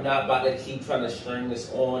 Right? I'm not about to keep trying to string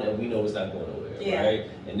this on, and we know it's not going nowhere. Right?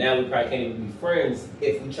 And now we probably can't even be friends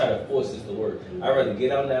if we try to force this to work. I'd rather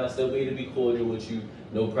get out now, still be able to be cordial with you,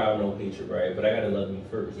 no problem, no hatred, right? But I gotta love me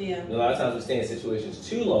first. Yeah. And a lot of times we stay in situations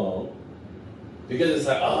too long because it's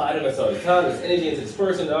like, oh, I never saw the time, this energy into this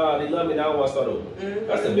person, oh, they love me, now I want to start over.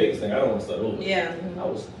 That's the biggest thing. I don't want to start over. Yeah. I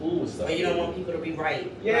was cool with stuff. But you don't want people to be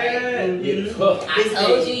right. Yeah. Right? I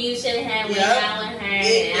told you you shouldn't have went out with her.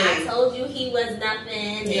 And I told you he was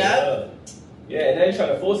nothing. Yeah. Yeah, and then you try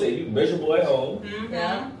to force it. You miserable at home.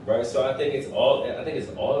 Yeah. Right. So I think it's all of that.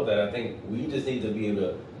 I think we just need to be able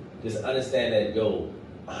to just understand that, yo,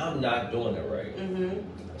 I'm not doing it right.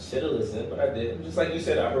 I should have listened, but I didn't. Just like you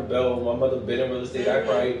said, I rebelled. My mother been in real estate. I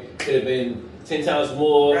probably could have been 10 times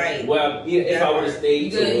more. Right. Well, if I would have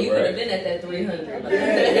stayed. You could have been at that 300.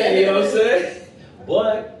 Yeah, you know what I'm saying?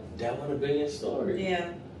 But that would have been your story.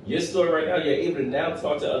 Yeah. Your story right now, you're able to now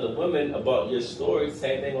talk to other women about your story.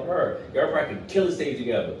 Same thing with her. Y'all probably could kill a stage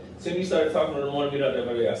together. So when you started talking to the one meet up there,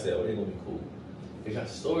 I said, oh, they're going to be cool. Because your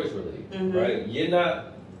stories relate, right? You're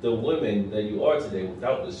not the woman that you are today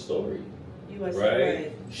without the story. You You are so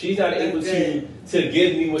right? She's not able to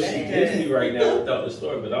give me what she gives me right now without the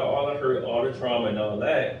story. But all I heard, all the trauma and all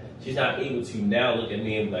that, she's not able to now look at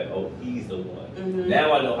me and be like, oh, he's the one.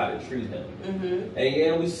 Now I know how to treat him. And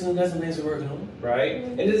yeah, we still got some things we're working on, right?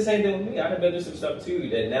 And it's the same thing with me. I've been doing some stuff too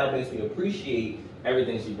that now makes me appreciate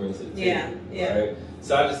everything she brings to the table. Right?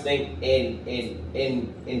 So I just think in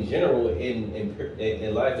general,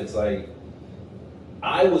 in life, it's like,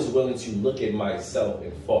 I was willing to look at myself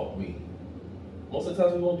and fault me. Most of the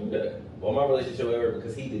times we won't do that. Well, my relationship with her,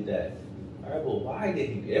 because he did that. All right, well, why did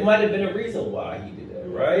he do that? It might have been a reason why he did that,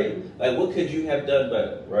 right? Like, what could you have done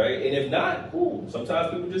better, right? And if not, cool.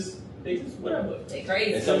 Sometimes people they just whatever. They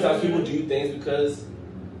crazy. And sometimes people do things because,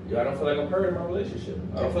 I don't feel like I'm hurt in my relationship.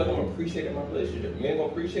 I don't feel like I'm appreciating my relationship. You ain't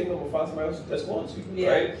gonna appreciate me, I'm gonna find somebody else that's going to,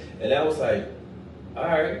 right? And that was like, all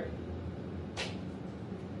right.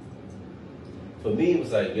 For me, it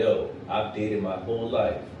was like, yo, I've dated my whole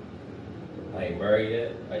life. I ain't married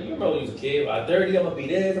yet. Like, you remember when you was a kid? At 30, I'm gonna be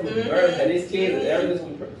this, I'm gonna be married, and this kid, and everything's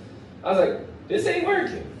gonna be perfect. I was like, this ain't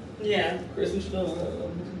working. Yeah. Chris, what you doing?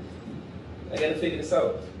 I gotta figure this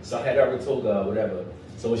out. So I had already told God, whatever.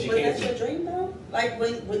 So when she came was that your dream though? Like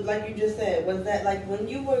like you just said, was that like when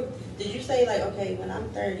you were, did you say like, okay, when I'm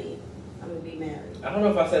 30, I'm gonna be married? I don't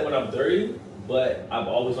know if I said when I'm 30, but I've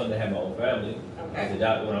always wanted to have my own family. I was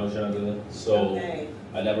adopted when I was younger, so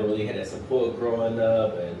I never really had that support growing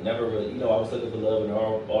up, and never really, I was looking for love in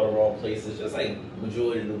all the wrong places, just like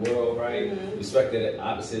majority of the world, right? Respect the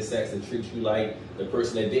opposite sex that treats you like the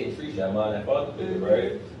person that didn't treat you, mom and father figure,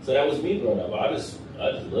 right? So that was me growing up. I just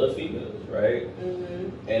love females, right?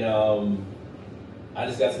 And I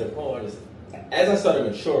just got to the point where as I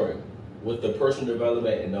started maturing with the personal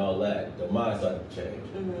development and all that, the mind started to change.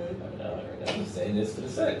 I'm just saying this for the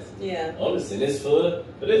sex. Yeah. I'm just saying this for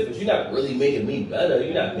this, but you're not really making me better.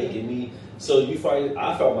 You're not making me. So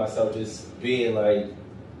I felt myself just being like,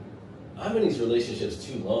 I'm in these relationships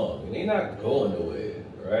too long, and they're not going nowhere,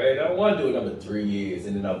 right? I don't want to do another 3 years,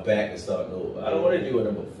 and then I'm back and starting over. I don't want to do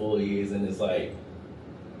another 4 years, and it's like,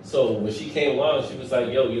 so when she came along, she was like,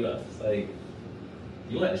 yo, it's like,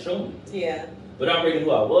 you had to show me. Yeah. But I already knew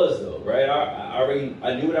I was though, right?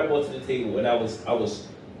 I knew what I brought to the table, and I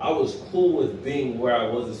was cool with being where I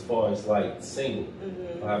was as far as like single,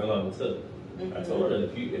 for however long it took. I told her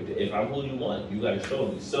that if I'm who you want, you got to show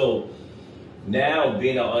me. So now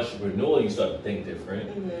being an entrepreneur, you start to think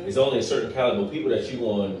different. There's only a certain caliber of people that you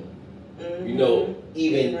want,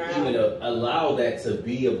 even allow that to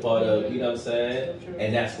be a part of. You know what I'm saying?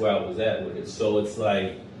 And that's where I was at with it. So it's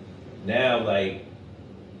like now, like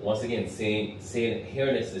once again,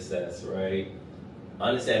 hearing the success, right?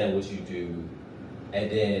 Understanding what you do. And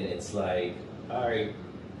then it's like, all right,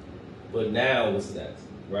 but now what's next,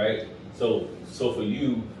 right? So for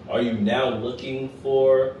you, are you now looking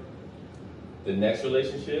for the next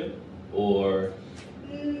relationship, or?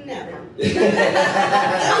 Never. I was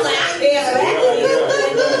like, I can't.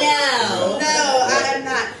 No, I am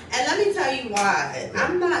not. And let me tell you why.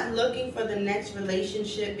 I'm not looking for the next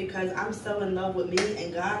relationship because I'm so in love with me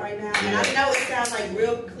and God right now. And I know it sounds like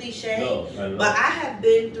real cliche, but I have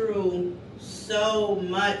been through so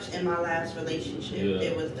much in my last relationship.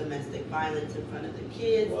 It was domestic violence in front of the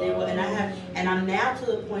kids. Wow. And I'm now to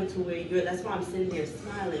the point to where that's why I'm sitting here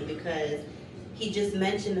smiling, because he just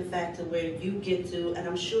mentioned the fact to where you get to, and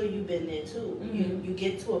I'm sure you've been there too. You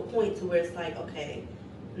get to a point to where it's like, okay,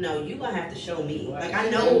 no, you're gonna have to show me. Like, I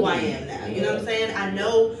know who I am now. You know what I'm saying? I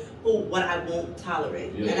know what I won't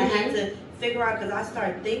tolerate. And I had to figure out, because I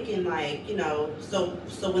started thinking like, so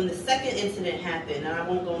when the second incident happened, and I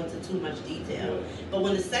won't go into too much detail, but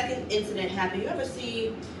when the second incident happened, you ever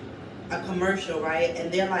see a commercial, right?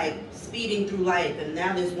 And they're like speeding through life, and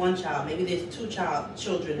now there's one child, maybe there's two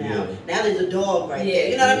children now. Now there's a dog right there.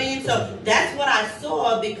 You know what I mean? So that's what I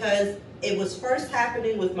saw, because it was first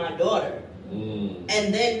happening with my daughter.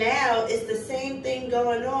 And then now it's the same thing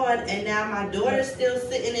going on, and now my daughter's still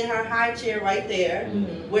sitting in her high chair right there,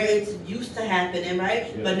 where it's used to happening,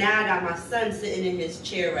 right? But now I got my son sitting in his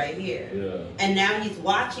chair right here. And now he's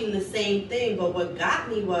watching the same thing, but what got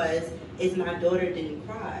me is my daughter didn't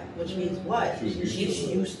cry, which means what? She's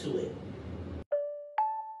used to it.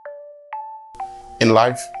 In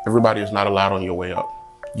life, everybody is not allowed on your way up.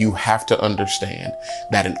 You have to understand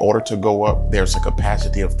that in order to go up, there's a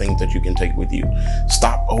capacity of things that you can take with you.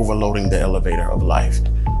 Stop overloading the elevator of life.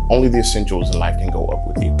 Only the essentials in life can go up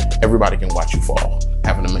with you. Everybody can watch you fall.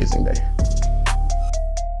 Have an amazing day.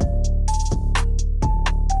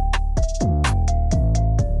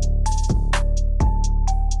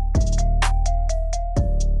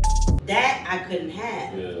 That I couldn't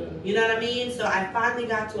have. You know what I mean? So I finally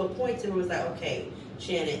got to a point where it was like, okay,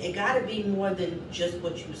 Shannon, it got to be more than just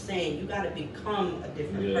what you're saying. You got to become a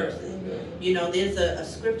different person. Mm-hmm. You know, there's a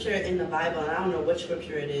scripture in the Bible, and I don't know what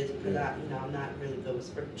scripture it is because I'm not really good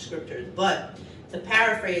with scriptures. But to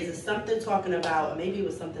paraphrase, it's something talking about, maybe it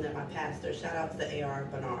was something that my pastor, shout out to A.R.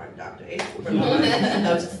 Bernard, Dr. A.R. Bernard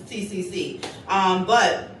of TCC.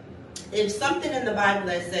 But there's something in the Bible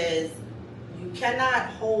that says, you cannot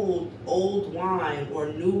hold old wine or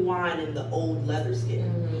new wine in the old leather skin.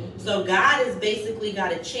 Mm-hmm. So God has basically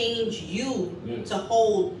got to change you to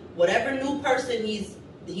hold whatever new person He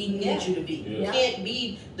needs you to be. You can't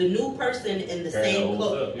be the new person in the same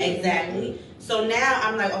clothes. Exactly. So now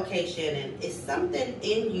I'm like, okay, Shannon, it's something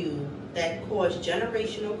in you that caused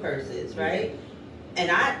generational curses, right?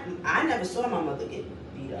 And I never saw my mother get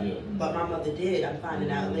beat up, but my mother did. I'm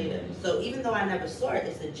finding out later. So even though I never saw it,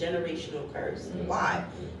 it's a generational curse. Why?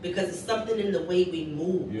 Because it's something in the way we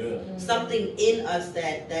move. Something in us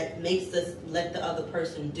that makes us let the other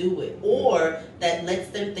person do it, or that lets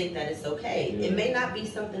them think that it's okay. It may not be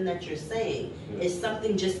something that you're saying. It's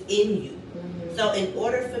something just in you. So in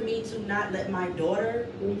order for me to not let my daughter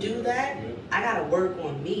do that, I gotta work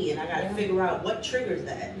on me, and I gotta figure out what triggers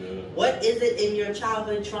that. What is it in your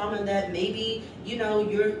childhood trauma that maybe you're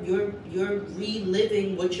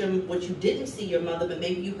reliving what you didn't see your mother, but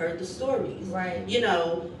maybe you heard the stories. Right.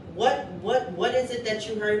 What is it that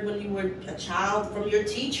you heard when you were a child from your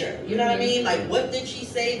teacher? You know what I mean? Like, what did she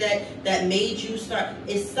say that made you start?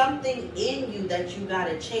 It's something in you that you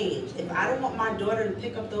gotta change. If I don't want my daughter to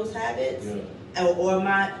pick up those habits, I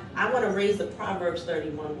want to raise a Proverbs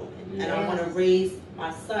 31 woman, and I want to raise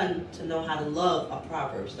my son to know how to love a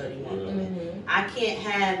Proverbs 31 woman. I can't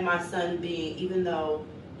have my son being, even though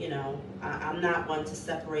I'm not one to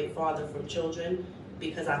separate father from children,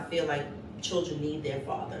 because I feel like children need their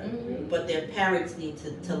father, but their parents need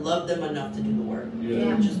to love them enough to do the work.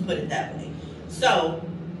 Just put it that way. So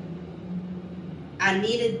I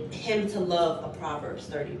needed him to love a Proverbs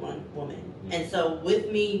 31 woman, and so with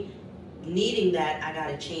me needing that, I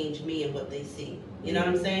gotta change me and what they see. You know what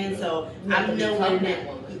I'm saying? So I'm nowhere near.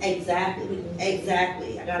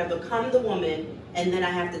 Exactly. I gotta become the woman, and then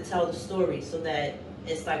I have to tell the story so that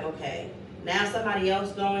it's like, okay, now somebody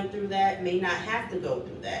else going through that may not have to go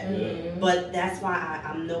through that. But that's why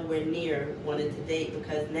I'm nowhere near wanting to date,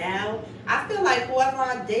 because now I feel like whoever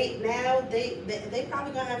I date now, they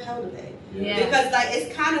probably gonna have hell to pay. Because like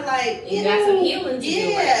it's kind of like you got some healing to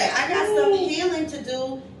do. I got some healing to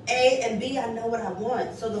do. A and B, I know what I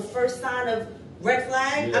want. So the first sign of red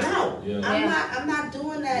flag, I'm out. I'm not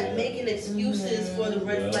doing that, making excuses for the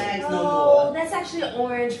red flags no more. Oh, that's actually an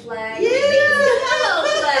orange flag. Yellow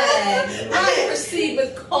flag. I proceed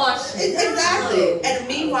with caution. Exactly. And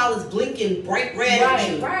meanwhile, it's blinking bright red at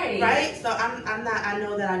you. Right. So I'm not. I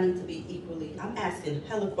know that I need to be equally. I'm asking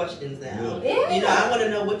hella questions now. Yeah. I want to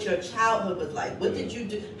know what your childhood was like. What did you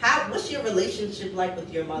do? What's your relationship like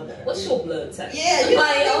with your mother? What's your blood type?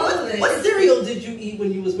 What cereal did you eat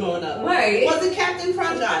when you was growing up? Right. Was it Captain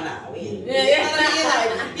Crunch? So I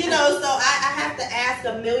have to ask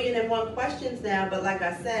 1,000,001 questions now. But like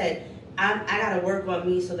I said, I got to work on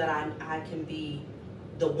me so that I can be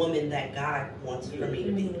the woman that God wants for me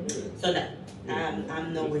to be. So no,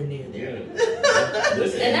 I'm nowhere near there.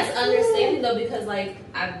 And that's understanding though, because like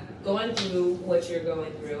I'm going through what you're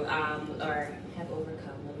going through, or have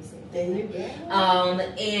overcome. Let me say. There you go.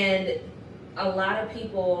 And a lot of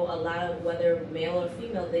people, whether male or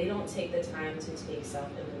female, they don't take the time to take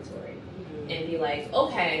self-inventory and be like,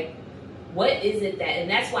 okay, what is it that, and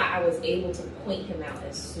that's why I was able to point him out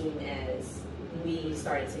as soon as we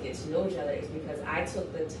started to get to know each other, is because I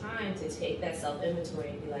took the time to take that self-inventory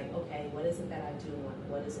and be like, okay, what is it that I do want?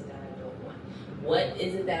 What is it that I don't want? What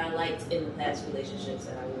is it that I liked in the past relationships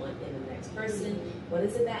that I want in the next person? What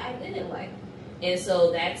is it that I didn't like? And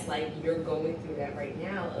so that's like, you're going through that right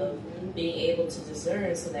now of being able to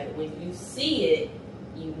discern, so that when you see it,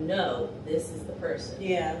 you know this is the person.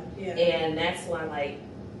 And that's why, like,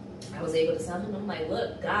 I was able to tell him, I'm like,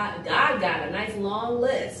 look, God got a nice long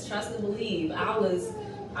list. Trust and believe. I was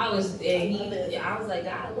like,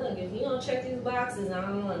 God, look, if you don't check these boxes, I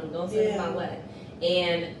don't want them. Don't send them my way.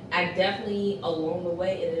 And I definitely, along the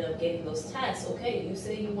way, ended up getting those tests. Okay, you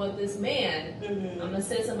say you want this man. I'm going to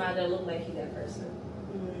send somebody that look like you, that person.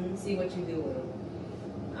 See what you do with him.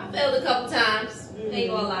 I failed a couple times.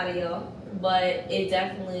 Ain't gonna lie to y'all. But it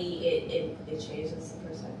definitely, it changes the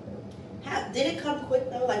perspective. Did it come quick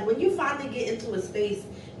though? Like when you finally get into a space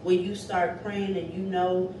where you start praying and you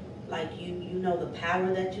know, like you know the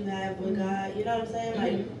power that you have with God, you know what I'm saying?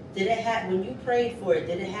 Like, did it happen when you prayed for it?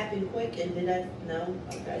 Did it happen quick? And did that? No.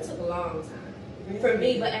 Okay. It took a long time for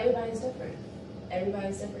me, but everybody's different.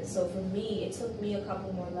 everybody's different. So for me, it took me a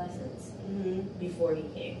couple more lessons before he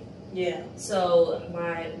came. Yeah. So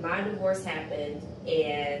my divorce happened,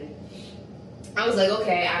 and I was like,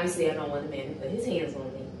 okay, obviously I don't want the man to put his hands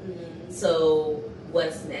on me. So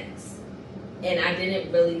what's next? And I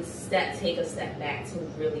didn't really take a step back to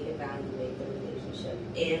really evaluate the relationship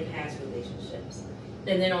and past relationships.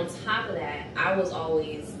 And then on top of that, I was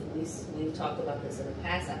always, we've talked about this in a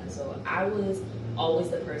past episode, I was always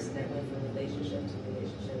the person that went from relationship to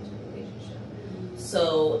relationship to relationship.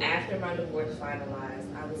 So after my divorce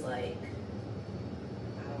finalized, I was like,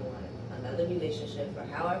 I don't want another relationship for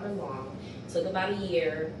however long. It took about a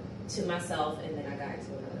year to myself, and then I got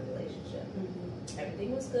into another relationship.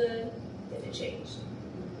 Everything was good, then it changed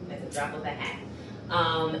at the drop of a hat.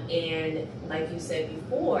 And like you said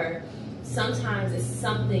before, sometimes it's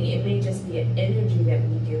something, it may just be an energy that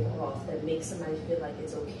we give off that makes somebody feel like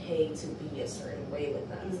it's okay to be a certain way with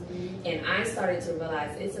us. And I started to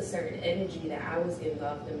realize it's a certain energy that I was giving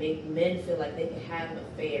off to make men feel like they could have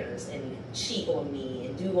affairs and cheat on me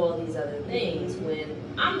and do all these other things when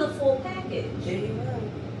I'm the full package.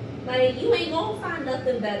 Like, you ain't gonna find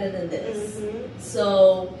nothing better than this.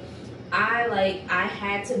 So I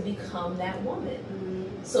had to become that woman.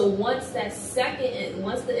 So once the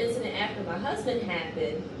incident after my husband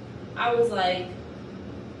happened, I was like,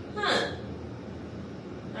 all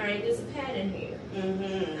right, there's a pattern here.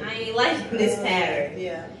 I ain't liking this pattern.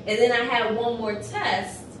 Yeah. And then I had one more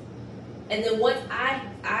test, and then once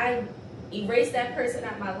I erased that person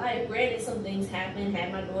out of my life, granted some things happened,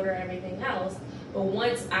 had my daughter, everything else, but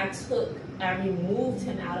once I removed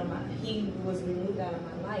him he was removed out of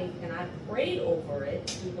my life, and I prayed over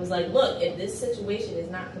it. It was like, look, if this situation is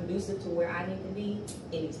not conducive to where I need to be,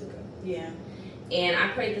 it needs to go. Yeah. And I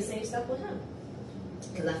prayed the same stuff with him,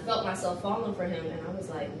 because I felt myself falling for him, and I was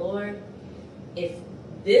like, Lord, if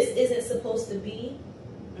this isn't supposed to be,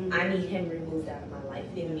 I need him removed out of my life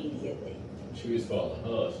immediately. She was falling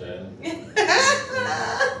hard, Shannon. She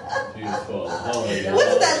was falling hard. What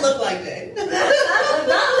does that look like then? No.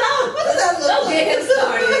 What does that look Don't like? get him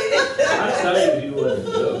started. I tell you wasn't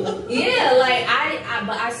good. Yeah, like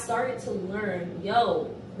but I started to learn,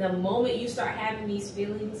 the moment you start having these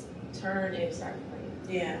feelings, turn and start praying.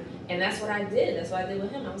 Yeah. And that's what I did. That's what I did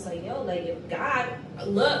with him. I was like, like, if God,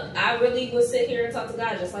 look, I really would sit here and talk to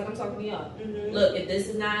God just like I'm talking to y'all. Look, if this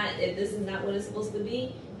is not what it's supposed to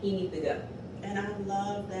be, he needs to go. And I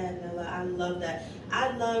love that, Nella. I love that.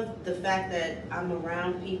 I love the fact that I'm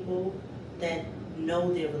around people that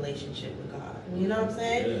know their relationship with God. You know what I'm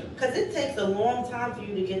saying? Because it takes a long time for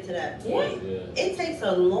you to get to that point. Yeah. It takes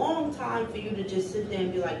a long time for you to just sit there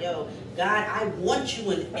and be like, yo, God, I want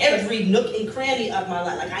you in every nook and cranny of my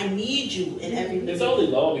life. Like, I need you in every nook. It's only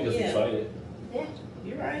long because we fight it. Yeah.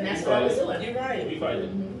 You're right. And that's what I was doing. You're right. We fight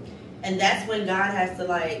it. And that's when God has to,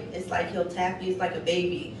 like, it's like he'll tap you. It's like a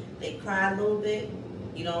baby. They cry a little bit,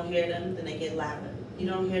 you don't hear them, then they get louder. You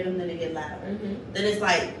don't hear them, then they get louder. Then it's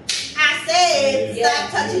like, I said,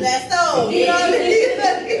 stop touching that stove. You know what I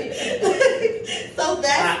mean? So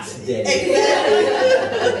that's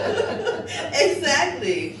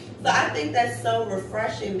exactly. So I think that's so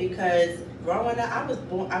refreshing, because growing up,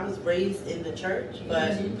 I was raised in the church,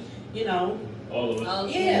 but you know. All of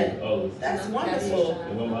us. Yeah. All of us. That's wonderful.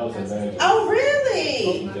 And my mom's a man. Oh, really?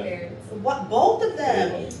 Both my parents. What, both of them?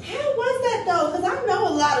 How was that though? Because I know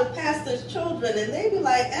a lot of pastors' children, and they be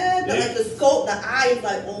like, like the scope, the eye is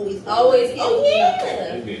like always. Oh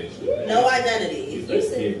yeah. No identity. These kids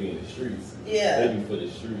be in the streets. Yeah. They be for the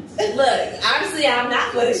streets. Look, obviously I'm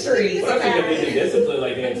not for the streets. But I think if they get disciplined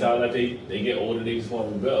like that until like they get older, they just want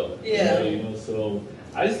to rebel. Yeah. You know, so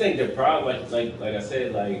I just think the problem, like I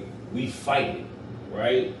said, like, we fight it,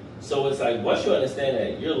 right? So it's like, once you understand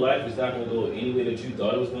that your life is not going to go any way that you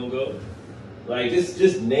thought it was going to go, like,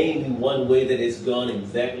 just name me one way that it's gone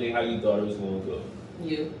exactly how you thought it was going to go.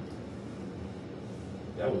 You.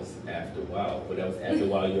 That was after a while, but that was after a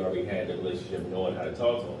while you already had the relationship, knowing how to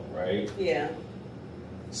talk to them, right? Yeah.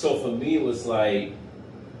 So for me, it was like,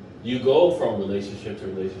 you go from relationship to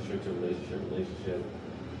relationship to relationship,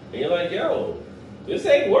 and you're like, yo, this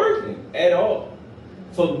ain't working at all.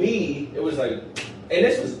 For me, it was like, and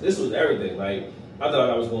this was everything. Like, I thought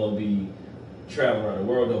I was going to be traveling around the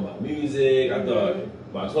world doing my music. I thought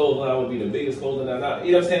my clothing line would be the biggest clothing line.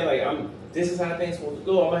 You know what I'm saying? Like, this is how things supposed to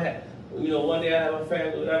go. I'm gonna have, one day I have my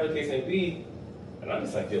family, whatever the case may be, and I'm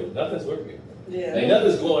just like, yo, nothing's working. Yeah. Like,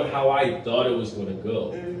 nothing's going how I thought it was going to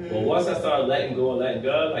go. But once I started letting go and letting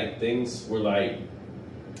God, like, things were like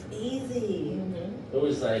easy. It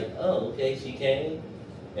was like, oh, okay, she came,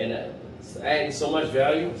 and adding so much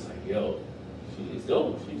value. It's like, yo, she is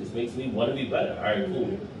dope. She just makes me want to be better. All right,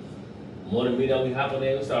 cool. morning meeting, we hop on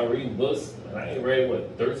there, we start reading books. And I ain't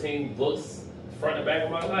read, 13 books front and back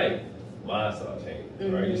of my life. Mine started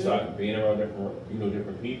changing, right? You start being around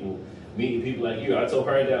different people, meeting people like you. I told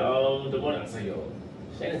her that the morning, I said, yo,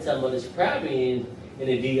 Shannon tell me this probably in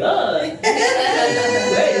the DR. We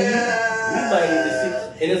might need to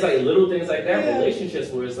see. And it's like little things like that, relationships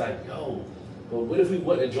where it's like, yo, but what if we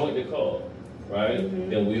want to join the call, right?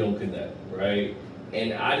 Then we don't connect, right?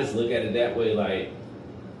 And I just look at it that way, like,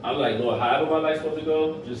 I'm like, Lord, however my life's supposed to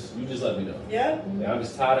go, you just let me know. Yeah. And I'm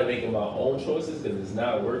just tired of making my own choices because it's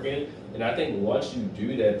not working. And I think once you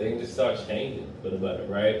do that, things just start changing for the better,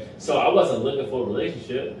 right? So I wasn't looking for a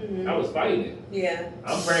relationship. I was fighting it. Yeah.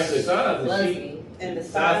 I'm praying for the signs and the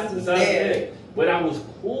signs was there. there. But I was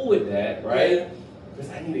cool with that, right? Because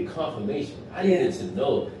I needed confirmation. I needed to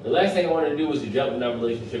know. The last thing I wanted to do was to jump in that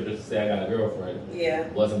relationship just to say I got a girlfriend. Yeah.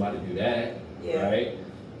 Wasn't about to do that, right?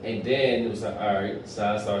 And then it was like, all right,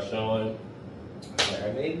 signs start showing. I was like, all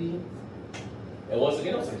right, maybe. And once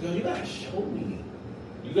again, I was like, yo, you gotta show me.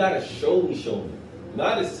 You gotta show me.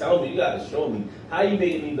 Not just tell me, you gotta show me. How you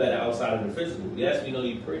making me better outside of the physical? Yes, we know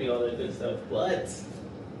you're pretty, all that good stuff, but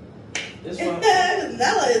this one.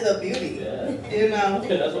 Nella is a beauty. Yeah. You know.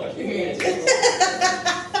 That's why she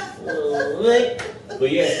But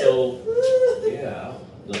yeah, so,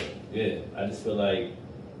 I just feel like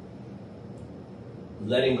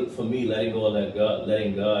letting go and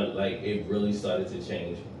letting God, like, it really started to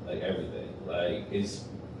change, like, everything. Like,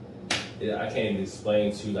 I can't even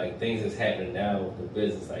explain to you, like, things that's happening now with the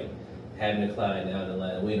business, like, having a client down in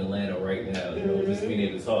Atlanta, we in Atlanta right now, you know, just being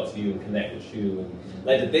able to talk to you and connect with you. And,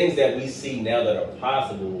 like, the things that we see now that are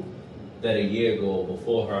possible that a year ago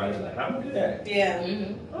before her, I was like, how am I do that? Yeah.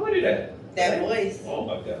 How am I do that? That voice. Oh,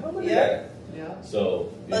 my God. How am I do that? Yeah. So,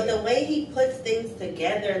 But the way he puts things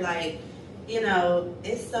together, like, you know,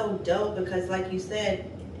 it's so dope because, like you said,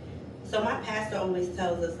 so my pastor always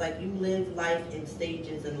tells us, like, you live life in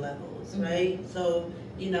stages and levels, right? So,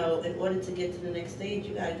 you know, in order to get to the next stage,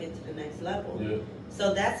 you got to get to the next level. Yeah.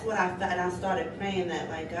 So that's what I thought. And I started praying that,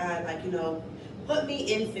 like, God, like, you know, put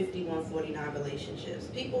me in 5149 relationships.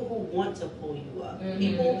 People who want to pull you up.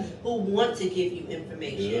 People who want to give you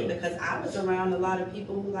information. Because I was around a lot of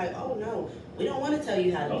people who like, oh no, we don't want to tell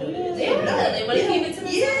you how to do this. Yeah, they want to keep it to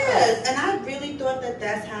themselves. Yes, and I really thought that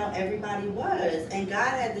that's how everybody was. And God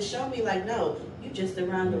had to show me, like, no, you just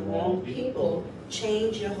around the wrong people.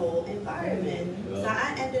 Change your whole environment. So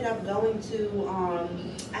I ended up going to,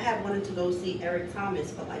 I had wanted to go see Eric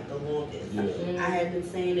Thomas for like the longest. I had been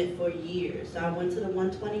saying it for years. So I went to the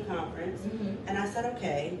 120 conference and I said,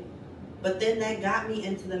 okay. But then that got me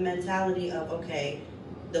into the mentality of, okay,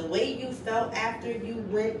 the way you felt after you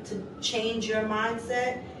went to change your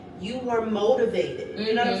mindset, you were motivated.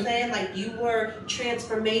 You know what I'm saying? Like, you were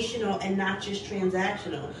transformational and not just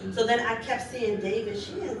transactional. So then I kept seeing David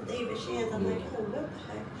Shands. I'm like, oh, what the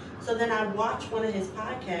heck? So then I watched one of his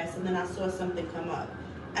podcasts and then I saw something come up.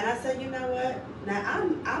 And I said, you know what? Now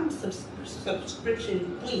I'm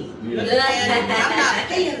subscription queen. You know what I'm saying? I'm not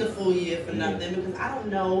paying the full year for nothing because I don't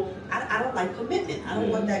know. I don't like commitment. I don't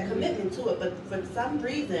want that commitment to it. But for some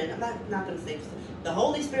reason, I'm not going to say this. The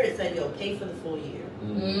Holy Spirit said, yo, pay for the full year.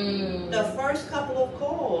 The first couple of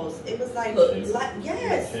calls, it was like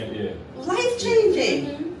yes, life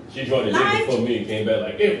changing. She joined the day before me and came back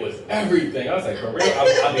like, it was everything. I was like, for real?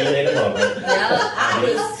 I'll be late tomorrow.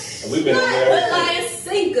 We've been on there. Put like a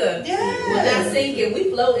sinker. Yeah. We're not sinking. We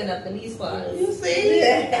floating up in these spots. You see?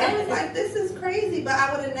 I was like, this is crazy. But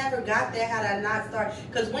I would have never got there had I not started.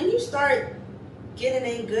 Because when you start getting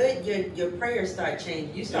in good, your prayers start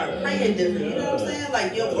changing. You start praying different. You know what I'm saying?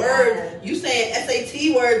 Like, your words, you saying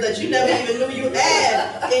SAT words that you never even knew you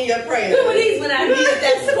had in your prayers. Who are these when I needed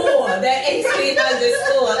that score, that 1800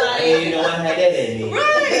 score? Like, I didn't know I had that in me.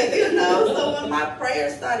 Right, you know. So when my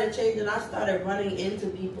prayers started changing, I started running into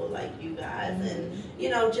people like you guys, and you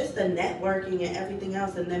know, just the networking and everything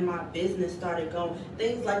else. And then my business started going.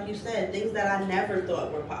 Things like you said, things that I never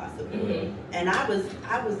thought were possible. And I was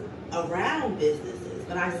around businesses,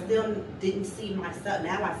 but I still didn't see myself.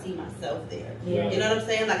 Now I see myself there. You know what I'm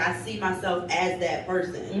saying? Like, I see myself as that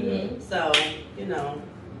person. So, you know,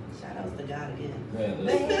 shout outs to God again. Man,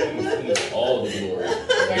 all the glory.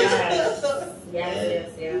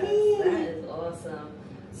 Yes. That is awesome.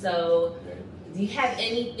 So, do you have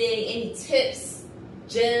any tips,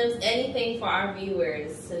 gems, anything for our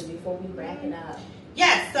viewers before we wrap it up?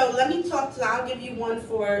 Yes, so let me talk to, I'll give you one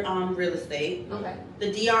for real estate. Okay.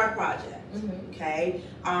 The DR project. Mm-hmm. Okay.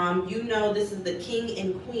 You know this is the king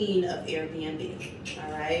and queen of Airbnb.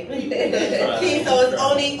 All right. So it's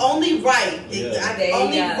only right.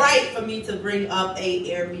 Only right for me to bring up a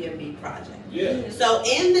Airbnb project. Yeah. So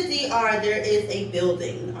in the DR there is a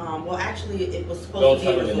building. Well, actually it was supposed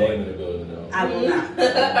to be. Don't tell me the name of the building though. I will not.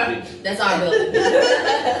 That's our building.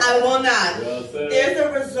 I will not. Well, there's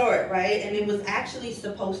a resort, right? And it was actually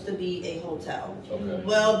supposed to be a hotel. Okay.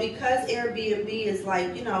 Well, because Airbnb is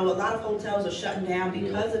like, you know, a lot of hotels are shutting down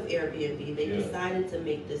because of Airbnb. They decided to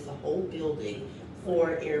make this a whole building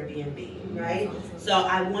for Airbnb, right? Awesome. So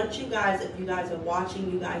I want you guys, if you guys are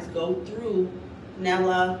watching, you guys go through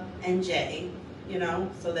Nella and Jay, you know,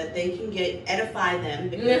 so that they can edify them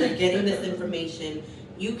because they're getting this information.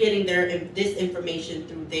 You getting this information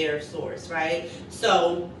through their source, right?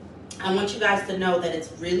 So I want you guys to know that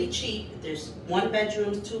it's really cheap. There's 1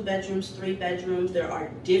 bedrooms, 2 bedrooms, 3 bedrooms. There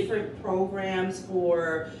are different programs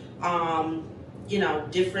for, you know,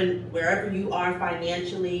 different, wherever you are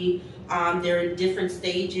financially. They're in different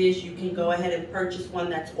stages. You can go ahead and purchase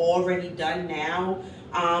one that's already done now.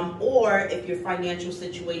 Or if your financial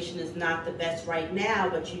situation is not the best right now,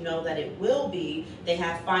 but you know that it will be, they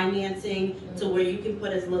have financing to where you can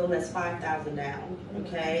put as little as $5,000 down,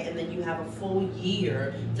 okay? And then you have a full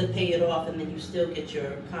year to pay it off, and then you still get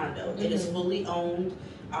your condo. It is fully owned.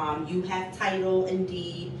 You have title and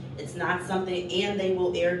deed. It's not something, and they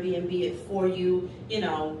will Airbnb it for you, you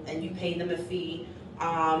know, and you pay them a fee.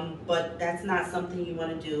 But that's not something you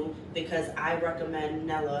want to do because I recommend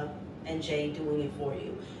Nella and Jay doing it for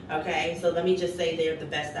you. Okay, so let me just say they're the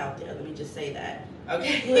best out there. Let me just say that.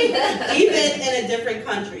 Okay, even in a different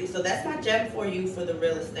country. So that's my gem for you for the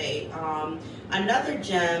real estate. Another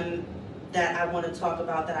gem that I want to talk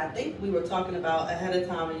about that I think we were talking about ahead of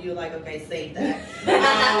time, and you were like, okay, save that.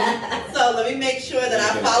 So let me make sure that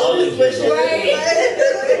I follow his wishes. Right.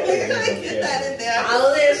 Get that in there.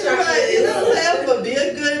 Follow the instructions. Right. You know what I'm saying? But be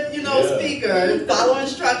a good, you know, speaker. Follow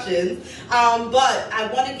instructions. But I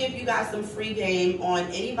want to give you guys some free game on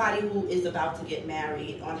anybody who is about to get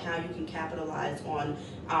married on how you can capitalize on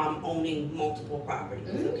owning multiple properties.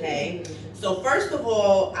 Okay. So first of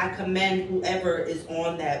all, I commend whoever is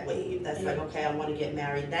on that wave. That's like, okay, I want to get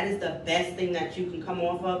married. That is the best thing that you can come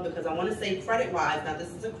off of, because I want to say credit-wise, now this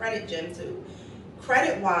is a credit gem too.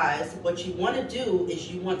 Credit-wise, what you want to do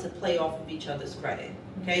is you want to play off of each other's credit.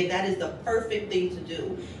 Okay, that is the perfect thing to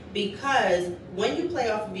do, because when you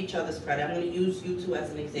play off of each other's credit, I'm going to use you two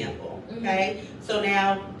as an example. Okay, so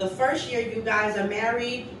now the first year you guys are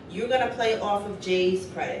married, you're going to play off of Jay's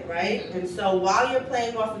credit, right? And so while you're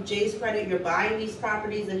playing off of Jay's credit, you're buying these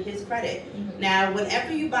properties in his credit. Now,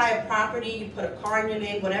 whenever you buy a property, you put a car in your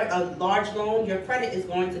name, whatever, a large loan, your credit is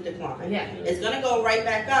going to decline. It's going to go right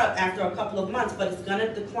back up after a couple of months, but it's going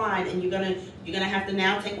to decline, and you're going to have to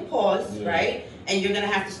now take a pause, right? And you're going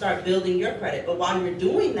to have to start building your credit. But while you're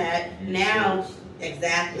doing that, now,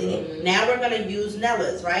 now we're going to use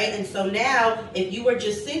Nella's, right? And so now, if you were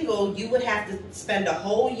just single, you would have to spend a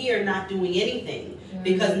whole year not doing anything,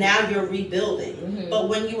 because now you're rebuilding. But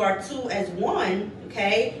when you are two as one,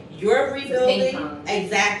 okay, you're rebuilding.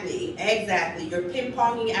 Exactly. You're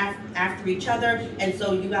ping-ponging after each other, and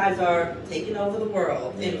so you guys are taking over the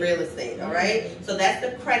world in real estate, all right? So that's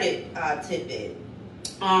the credit tidbit.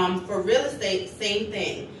 For real estate, same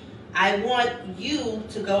thing. I want you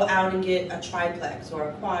to go out and get a triplex or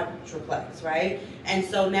a quadruplex, right? And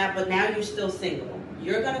so now, but now you're still single.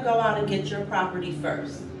 You're going to go out and get your property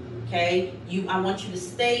first, okay? I want you to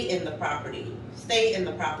stay in the property,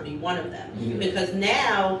 one of them, because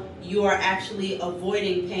now you are actually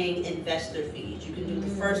avoiding paying investor fees. You can do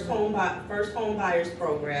the first home buyers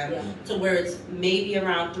program to where it's maybe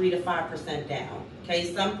around 3 to 5% down.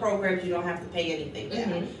 Okay, some programs you don't have to pay anything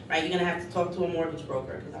down, right? You're gonna have to talk to a mortgage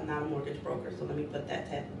broker, because I'm not a mortgage broker, so let me put that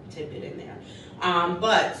tidbit in there.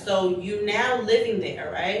 But so you're now living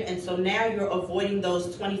there, right? And so now you're avoiding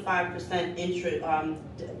those 25% interest,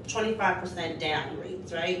 25% down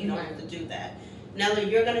rates, right? You don't have to do that. Now that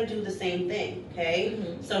you're gonna do the same thing, okay?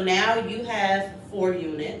 So now you have 4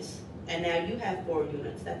 units. And now you have 4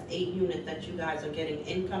 units. That's 8 units that you guys are getting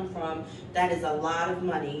income from. That is a lot of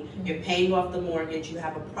money. You're paying off the mortgage. You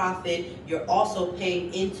have a profit. You're also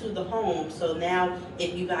paying into the home. So now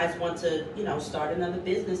if you guys want to, you know, start another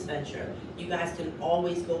business venture, you guys can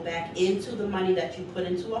always go back into the money that you put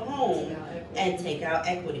into a home and take out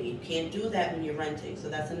equity. You can't do that when you're renting. So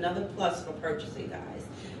that's another plus for purchasing, guys.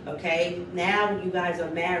 Okay? Now you guys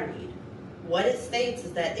are married. What it states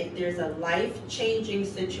is that if there's a life-changing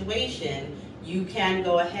situation, you can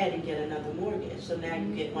go ahead and get another mortgage. So now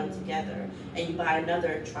you get one together and you buy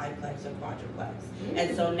another triplex or quadruplex.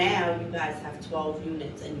 And so now you guys have 12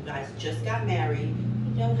 units and you guys just got married.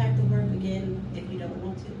 You don't have to work again if you don't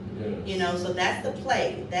want to. Yes. You know, so that's the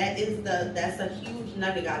play. That's a huge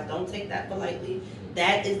nugget, guys. Don't take that for lightly.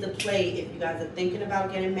 That is the play if you guys are thinking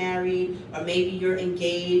about getting married, or maybe you're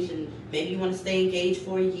engaged and maybe you want to stay engaged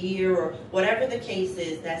for a year, or whatever the case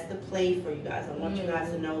is. That's the play for you guys. I want you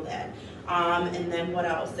guys to know that. And then what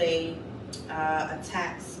I'll say, a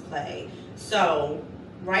tax play. So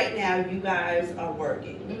right now you guys are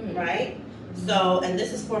working, right? So, and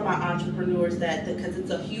this is for my entrepreneurs because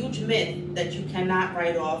it's a huge myth that you cannot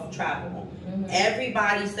write off travel.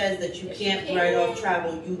 Everybody says that you can't write off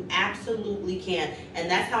travel. You absolutely can.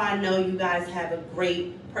 And that's how I know you guys have a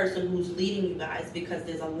great person who's leading you guys, because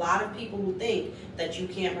there's a lot of people who think that you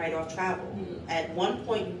can't write off travel. At one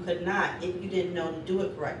point you could not if you didn't know to do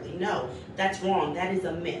it correctly. No, that's wrong. That is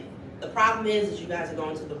a myth. The problem is you guys are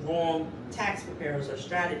going to the wrong tax preparers or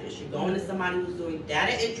strategists. You're going to somebody who's doing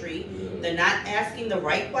data entry. They're not asking the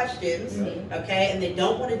right questions, okay? And they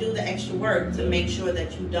don't want to do the extra work to make sure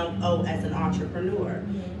that you don't owe as an entrepreneur.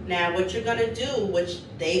 Now, what you're going to do, which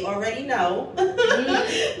they already know,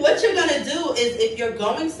 what you're going to do is if you're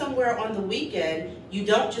going somewhere on the weekend, you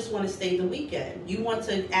don't just want to stay the weekend. You want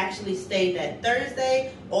to actually stay that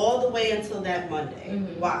Thursday all the way until that Monday.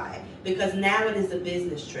 Why? Because now it is a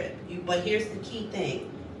business trip. But here's the key thing.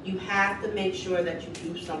 You have to make sure that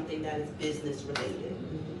you do something that is business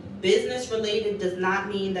related. Business related does not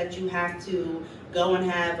mean that you have to go and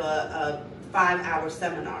have a 5-hour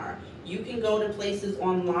seminar. You can go to places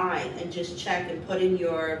online and just check and put in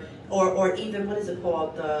your, or even, what is it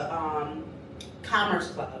called? The Commerce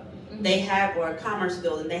Club. They have, or a commerce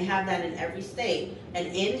building, they have that in every state. And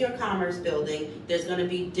in your commerce building, there's going to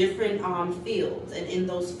be different fields. And in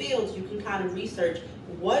those fields, you can kind of research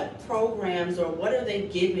what programs or what are they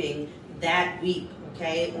giving that week,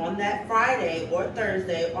 okay, on that Friday or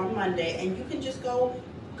Thursday or Monday. And you can just go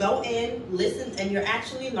in, listen, and you're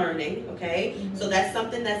actually learning, okay? So that's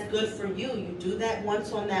something that's good for you. You do that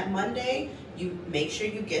once on that Monday. You make sure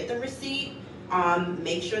you get the receipt.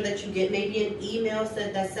 Make sure that you get maybe an email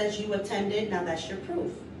that says you attended. Now that's your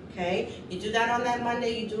proof, okay? You do that on that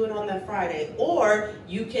Monday, you do it on that Friday. Or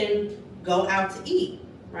you can go out to eat,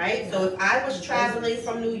 right? So if I was traveling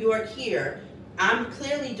from New York here, I'm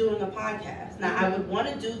clearly doing a podcast. Now I would want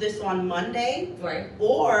to do this on Monday, right?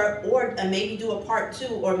 Or maybe do a part 2,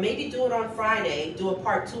 or maybe do it on Friday, do a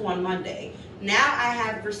part 2 on Monday. Now I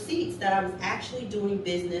have receipts that I was actually doing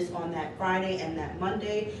business on that Friday and that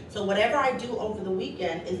Monday. So whatever I do over the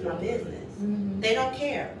weekend is my business. They don't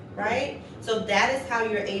care, right? So that is how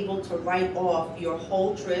you're able to write off your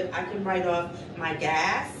whole trip. I can write off my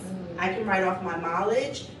gas. I can write off my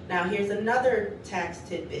mileage. Now here's another tax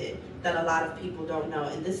tidbit that a lot of people don't know,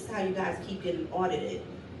 and this is how you guys keep getting audited.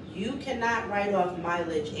 You cannot write off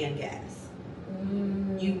mileage and gas.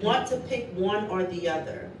 You want to pick one or the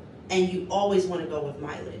other. And you always want to go with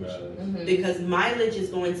mileage, because mileage is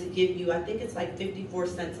going to give you, I think it's like 54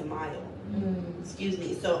 cents a mile. Excuse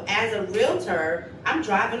me. So as a realtor, I'm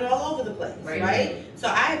driving all over the place, right? So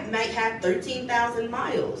I might have 13,000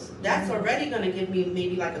 miles. That's already going to give me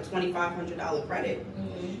maybe like a $2,500 credit.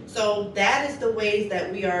 So that is the ways that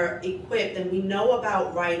we are equipped, and we know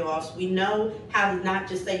about write-offs. We know how to not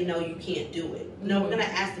just say, no, you can't do it. No, we're going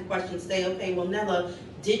to ask the question, say, okay, well, Nella,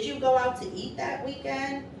 did you go out to eat that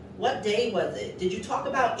weekend? What day was it? Did you talk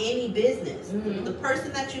about any business? The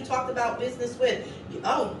person that you talked about business with,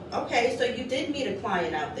 oh, okay, so you did meet a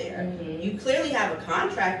client out there. You clearly have a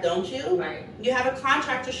contract, don't you? Right. You have a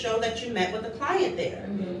contract to show that you met with a client there.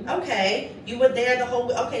 Okay, you were there the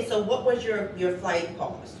whole, okay, so what was your flight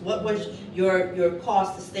cost? What was your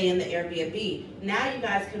cost to stay in the Airbnb? Now you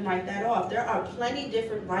guys can write that off. There are plenty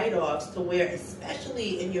different write-offs to where,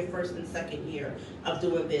 especially in your first and second year of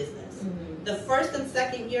doing business. The first and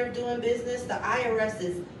second year of doing business, the IRS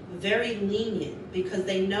is very lenient because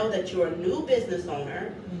they know that you're a new business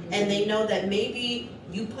owner, and they know that maybe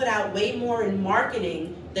you put out way more in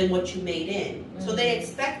marketing than what you made in. So they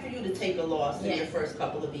expect for you to take a loss in your first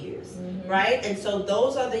couple of years, right? And so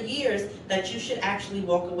those are the years that you should actually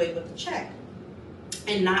walk away with a check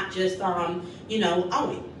and not just,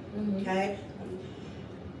 owing, okay?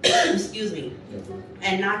 Excuse me.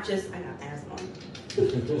 And not just, I got asthma.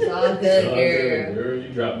 It's all good, girl.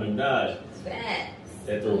 You dropping them dimes. Facts.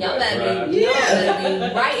 Y'all better be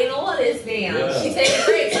writing all this down. Yeah. She takes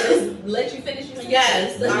breaks, so just let you finish your sentence.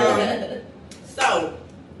 Yes. So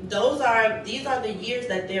these are the years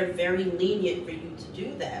that they're very lenient for you to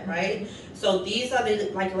do that, right? So these are the,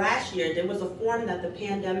 like last year, there was a form that the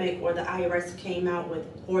pandemic or the IRS came out with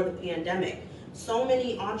for the pandemic. So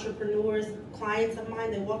many entrepreneurs, clients of mine,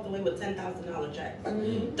 they walked away with $10,000 checks,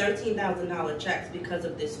 $13,000 checks because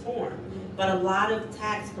of this form. But a lot of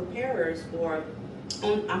tax preparers, or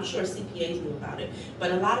I'm sure CPAs knew about it, but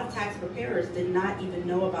a lot of tax preparers did not even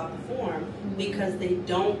know about the form because they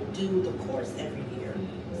don't do the course every year.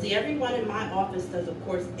 See, everyone in my office does a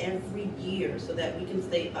course every year so that we can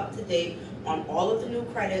stay up to date on all of the new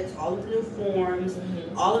credits, all of the new forms,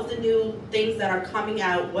 all of the new things that are coming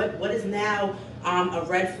out, what is now a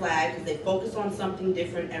red flag, because they focus on something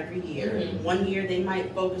different every year. One year they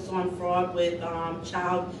might focus on fraud with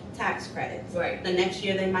child tax credits. Right. The next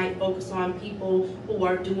year they might focus on people who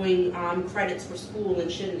are doing credits for school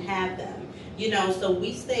and shouldn't have them. You know, so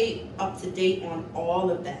we stay up to date on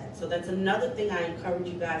all of that. So that's another thing I encourage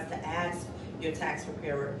you guys to ask your tax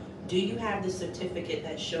preparer. Do you have the certificate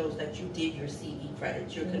that shows that you did your CE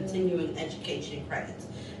credits, your continuing education credits?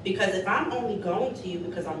 Because if I'm only going to you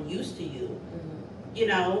because I'm used to you, you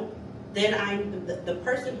know, then I'm the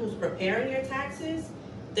person who's preparing your taxes,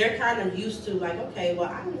 they're kind of used to like, okay, well,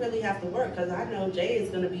 I don't really have to work because I know Jay is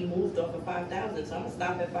going to be moved off of 5,000, so I'm going to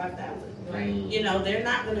stop at 5,000. Right. You know, they're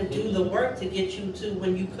not going to do the work to get you to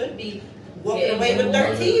when you could be walking away with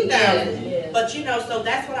 13,000. But you know, so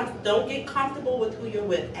that's what don't get comfortable with who you're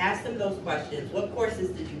with. Ask them those questions. What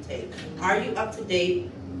courses did you take? Are you up to date,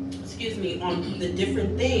 on the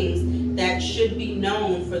different things that should be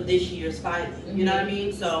known for this year's filing? You know what I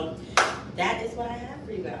mean? So that is what I have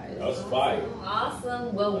for you guys. That was fire.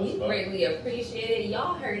 Awesome. Well, we greatly appreciate it.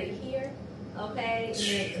 Y'all heard it here. Okay,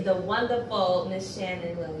 the wonderful Miss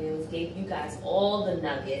Shannon Williams gave you guys all the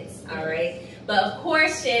nuggets, all right? But of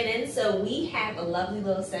course, Shannon, so we have a lovely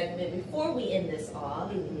little segment before we end this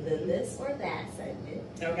off, the this or that segment.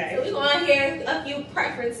 Okay. So we want to hear a few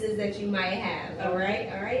preferences that you might have, all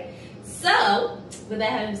right? All right. So, with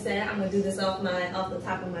that having said, I'm going to do this off the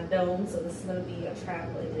top of my dome, so this is going to be a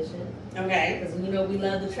travel edition. Okay. Because you know we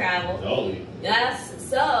love to travel. Totally. Yes.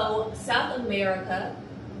 So, South America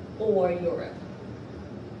or Europe?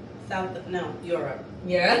 Europe.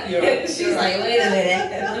 Europe. She's like, wait a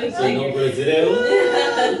minute. Let me so no Brazil?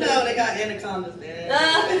 No, they got anacondas there.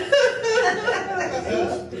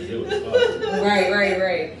 Brazil is fun.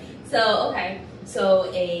 Right. So, okay.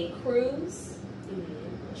 So a cruise,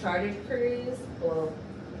 chartered cruise, or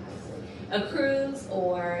a cruise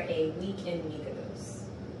or a week in Mykonos?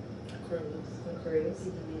 A cruise.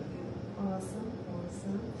 Awesome.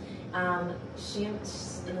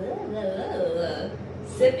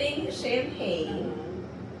 Sipping champagne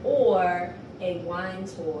or a wine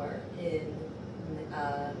tour in the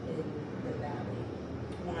valley.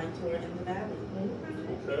 Wine tour in the valley.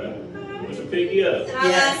 Okay. Put your pinky up.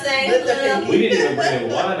 Yes. We didn't even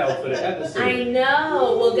bring wine out for the episode. I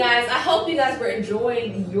know. Well, guys, I hope you guys were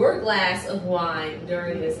enjoying your glass of wine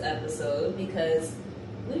during this episode because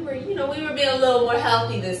we were being a little more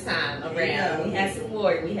healthy this time around. Yeah. We had some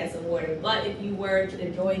water. But if you were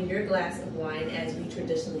enjoying your glass of wine, as we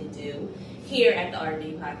traditionally do here at the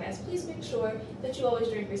R&B Podcast, please make sure that you always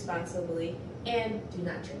drink responsibly and do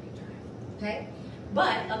not drink and drive. Okay?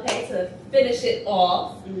 But, okay, to finish it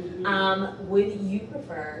off, would you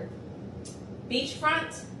prefer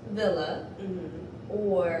beachfront villa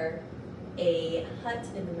or a hut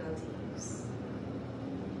in the Maldives?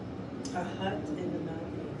 A hut in the Maldives.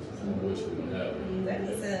 Which we have.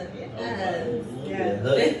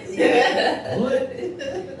 What?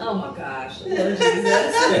 Oh my gosh. Lord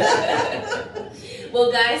Jesus.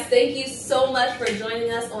 Well, guys, thank you so much for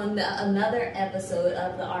joining us on another episode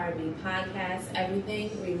of the R&B Podcast,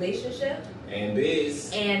 Everything Relationship and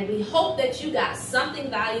Biz. And we hope that you got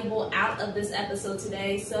something valuable out of this episode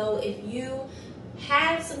today. So if you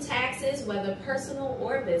have some taxes, whether personal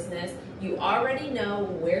or business, you already know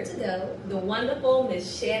where to go. The wonderful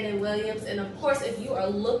Miss Shannon Williams. And of course, if you are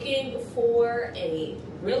looking for a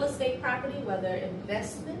real estate property, whether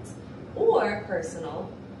investment or personal,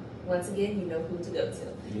 once again, you know who to go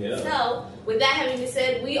to. Yeah. So, with that having been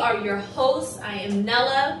said, we are your hosts. I am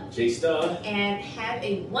Nella. J-Star. And have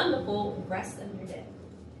a wonderful rest of your day.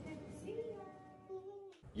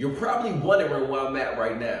 You're probably wondering where I'm at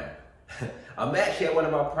right now. I'm actually at one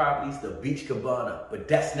of my properties, the Beach Cabana, but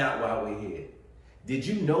that's not why we're here. Did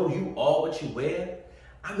you know you are what you wear?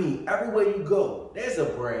 I mean, everywhere you go, there's a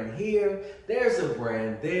brand here, there's a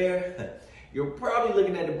brand there. You're probably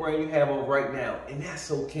looking at the brand you have on right now, and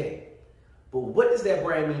that's okay. But what does that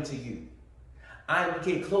brand mean to you?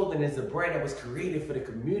 IMK Clothing is a brand that was created for the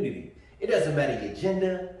community. It doesn't matter your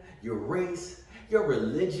gender, your race, your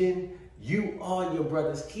religion, you are your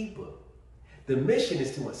brother's keeper. The mission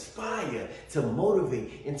is to inspire, to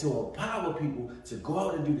motivate, and to empower people to go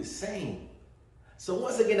out and do the same. So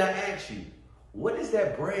once again, I ask you, what does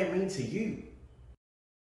that brand mean to you?